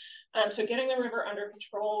Dam. So getting the river under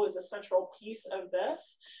control was a central piece of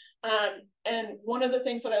this. And one of the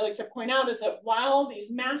things that I like to point out is that while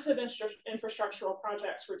these massive infrastructural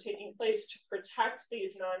projects were taking place to protect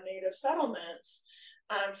these non-native settlements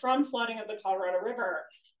from flooding of the Colorado River,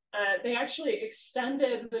 they actually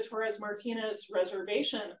extended the Torres Martinez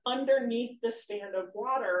reservation underneath the stand of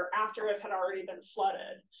water after it had already been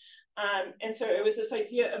flooded. And so it was this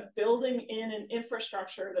idea of building in an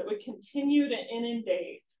infrastructure that would continue to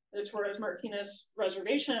inundate the Torres Martinez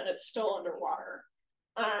reservation, and it's still underwater.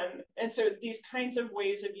 And so these kinds of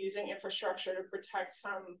ways of using infrastructure to protect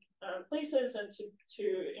some places and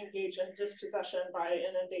to engage in dispossession by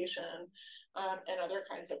inundation and other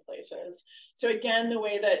kinds of places. So again, the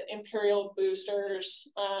way that imperial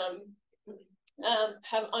boosters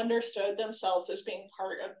have understood themselves as being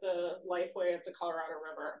part of the lifeway of the Colorado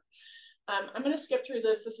River. I'm going to skip through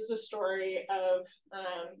this. This is a story of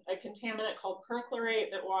a contaminant called perchlorate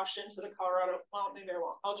that washed into the Colorado. Well, maybe I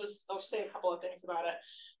won't. I'll say a couple of things about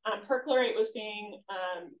it. Perchlorate was being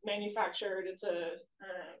manufactured. It's a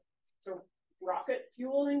rocket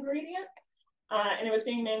fuel ingredient, and it was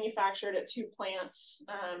being manufactured at two plants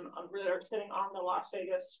that are sitting on the Las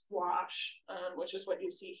Vegas Wash, which is what you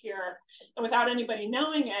see here. And without anybody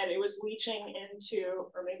knowing it, it was leaching into,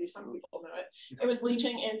 or maybe some people know it, it was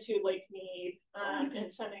leaching into Lake Mead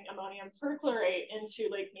and sending ammonium perchlorate into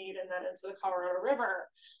Lake Mead and then into the Colorado River.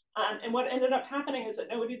 And what ended up happening is that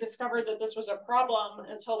nobody discovered that this was a problem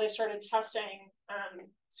until they started testing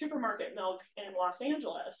supermarket milk in Los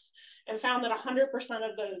Angeles, and found that 100%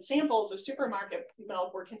 of the samples of supermarket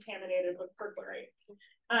milk were contaminated with perchlorate.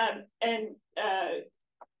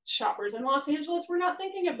 Shoppers in Los Angeles were not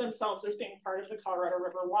thinking of themselves as being part of the Colorado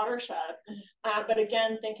River watershed. But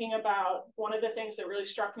again, thinking about one of the things that really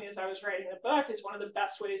struck me as I was writing the book is one of the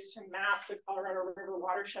best ways to map the Colorado River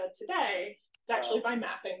watershed today is actually by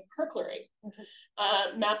mapping perchlorate,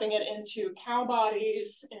 mapping it into cow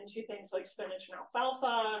bodies, into things like spinach and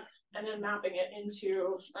alfalfa, and then mapping it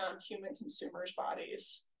into human consumers'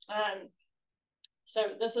 bodies.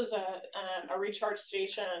 So this is a recharge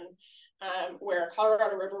station where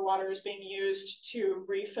Colorado River water is being used to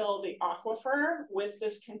refill the aquifer with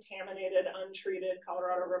this contaminated, untreated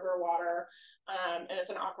Colorado River water. And it's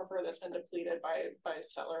an aquifer that's been depleted by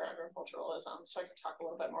settler agriculturalism. So I can talk a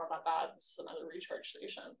little bit more about that. This is another recharge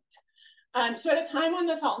station. So at a time when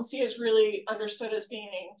the Salton Sea is really understood as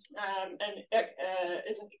being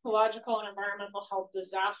it's an ecological and environmental health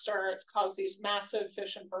disaster, it's caused these massive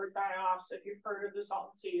fish and bird die-offs. If you've heard of the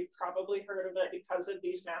Salton Sea, you've probably heard of it because of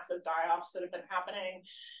these massive die-offs that have been happening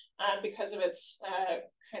because of its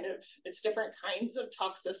its different kinds of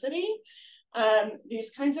toxicity.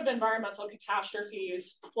 These kinds of environmental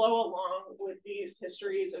catastrophes flow along with these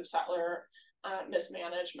histories of settler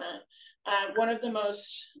mismanagement. One of the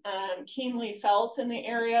most keenly felt in the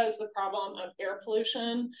area is the problem of air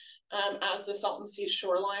pollution as the Salton Sea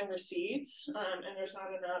shoreline recedes, and there's not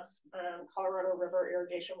enough Colorado River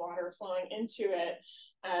irrigation water flowing into it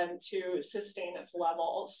to sustain its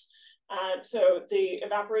levels. So the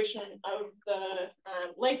evaporation of the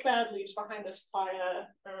lake bed leaves behind this playa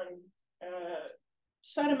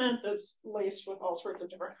sediment that's laced with all sorts of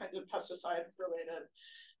different kinds of pesticide-related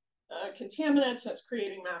contaminants. That's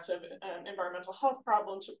creating massive environmental health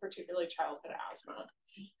problems, particularly childhood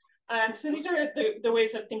asthma. So these are the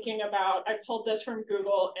ways of thinking about, I pulled this from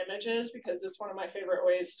Google Images because it's one of my favorite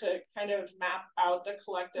ways to kind of map out the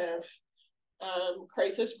collective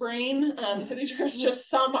crisis brain. So these are just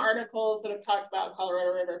some articles that have talked about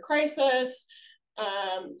Colorado River crisis,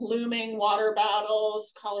 looming water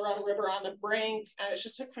battles, Colorado River on the brink, and it's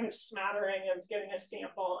just a kind of smattering of getting a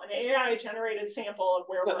sample, an AI generated sample of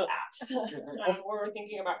where we're at, where we're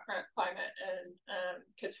thinking about current climate and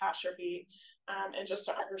catastrophe. And just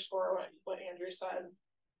to underscore what Andrew said,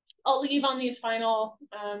 I'll leave on these final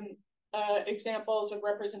examples of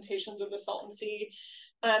representations of the Salton Sea.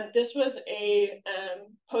 This was a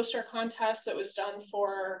poster contest that was done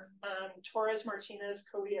for Torres Martinez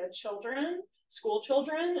Coia children, school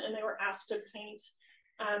children, and they were asked to paint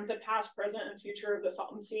the past, present, and future of the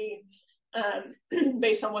Salton Sea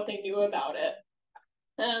based on what they knew about it.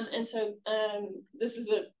 And so this is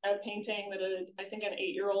a painting that I think an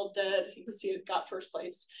 8-year-old did. You can see it got first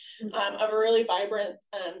place, of a really vibrant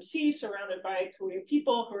sea surrounded by Coia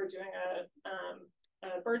people who are doing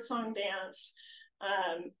a birdsong dance,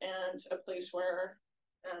 and a place where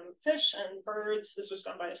fish and birds, this was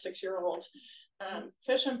done by a 6-year-old,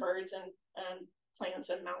 fish and birds and plants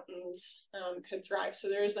and mountains could thrive. So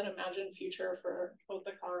there is an imagined future for both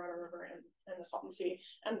the Colorado River and the Salton Sea.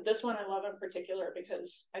 And this one I love in particular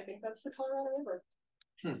because I think that's the Colorado River.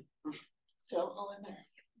 So I'll end there.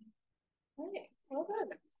 All right, well done.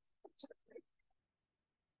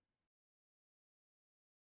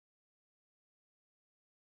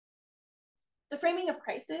 The framing of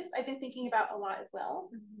crisis, I've been thinking about a lot as well.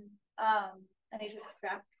 And I just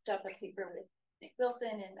wrapped up a paper with Nick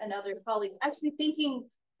Wilson and other colleagues actually thinking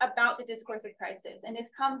about the discourse of crisis. And this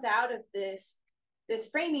comes out of this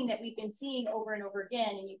framing that we've been seeing over and over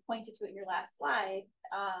again, and you pointed to it in your last slide,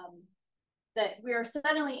 that we are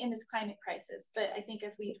suddenly in this climate crisis. But I think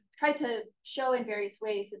as we tried to show in various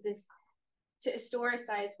ways that this, to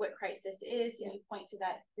historicize what crisis is, you point to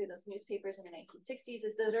that through those newspapers in the 1960s,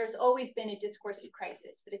 is that there's always been a discourse of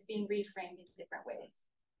crisis, but it's being reframed in different ways.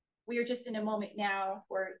 We are just in a moment now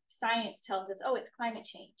where science tells us, oh, it's climate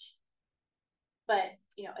change. But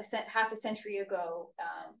half a century ago,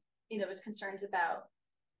 there was concerns about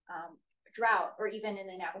drought, or even in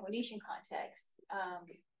the Navajo Nation context,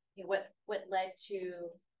 what led to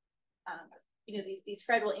these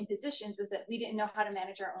federal impositions was that we didn't know how to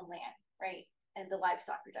manage our own land, right, and the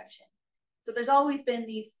livestock production. So there's always been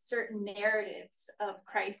these certain narratives of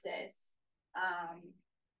crisis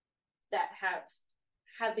that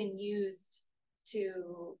have been used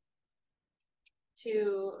to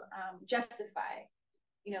justify,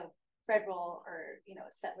 federal or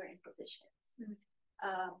settler impositions.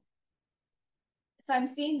 Mm-hmm. So I'm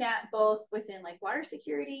seeing that both within like water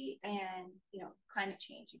security and climate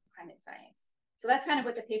change and climate science. So that's kind of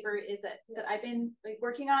what the paper is that I've been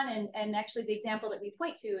working on, and actually the example that we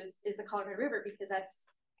point to is the Colorado River, because that's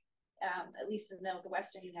at least in the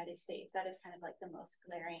Western United States, that is kind of like the most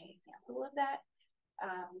glaring example of that.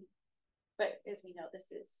 But as we know,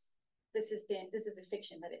 this is a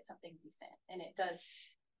fiction, but it's something recent, and it does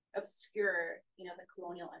obscure the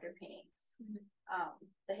colonial underpinnings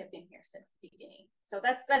that have been here since the beginning. So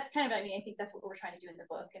that's kind of, I think that's what we're trying to do in the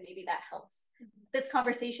book, and maybe that helps. This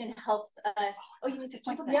conversation helps us. Oh, you need to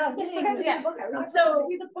point to that. Yeah. So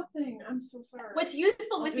the book thing. I'm so sorry. What's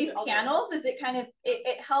useful with these panels is it kind of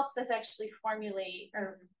it helps us actually formulate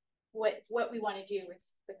or what we want to do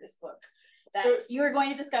with this book. That you are going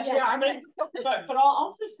to discuss. Yeah, I'm going to discuss it, but I'll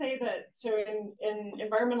also say that, so in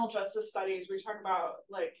environmental justice studies, we talk about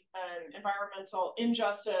like environmental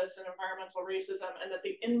injustice and environmental racism, and that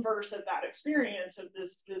the inverse of that experience of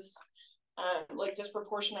this like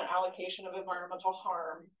disproportionate allocation of environmental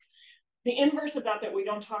harm, the inverse of that we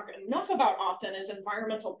don't talk enough about often is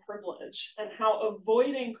environmental privilege, and how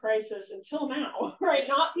avoiding crisis until now, right,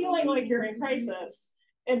 not feeling like you're in crisis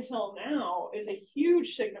until now is a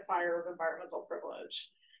huge signifier of environmental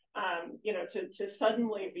privilege. To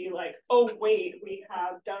suddenly be like, oh wait, we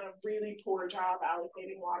have done a really poor job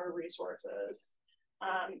allocating water resources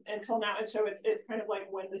until now. And so it's kind of like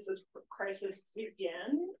when this crisis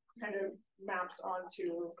begin, kind of maps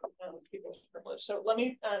onto people's privilege. So let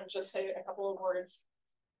me just say a couple of words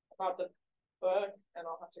about the book, and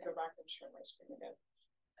I'll have to go back and share my screen again.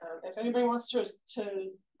 If anybody wants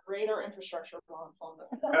to grade our infrastructure while I'm on this.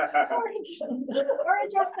 Or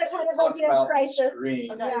address the kind of idea of crisis. Okay,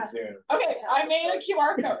 I made a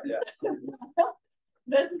QR code. Yeah.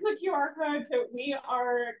 This is the QR code. So we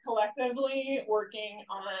are collectively working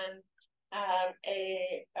on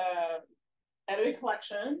a edited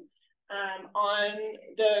collection on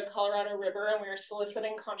the Colorado River, and we are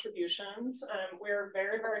soliciting contributions. We're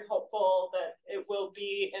very, very hopeful that it will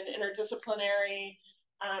be an interdisciplinary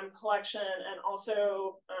collection, and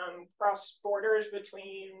also cross borders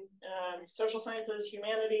between social sciences,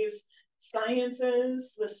 humanities,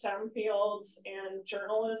 sciences, the STEM fields, and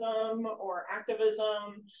journalism or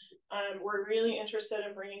activism. We're really interested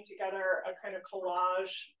in bringing together a kind of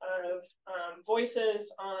collage of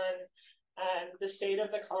voices on the state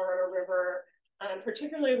of the Colorado River,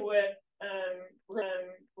 particularly with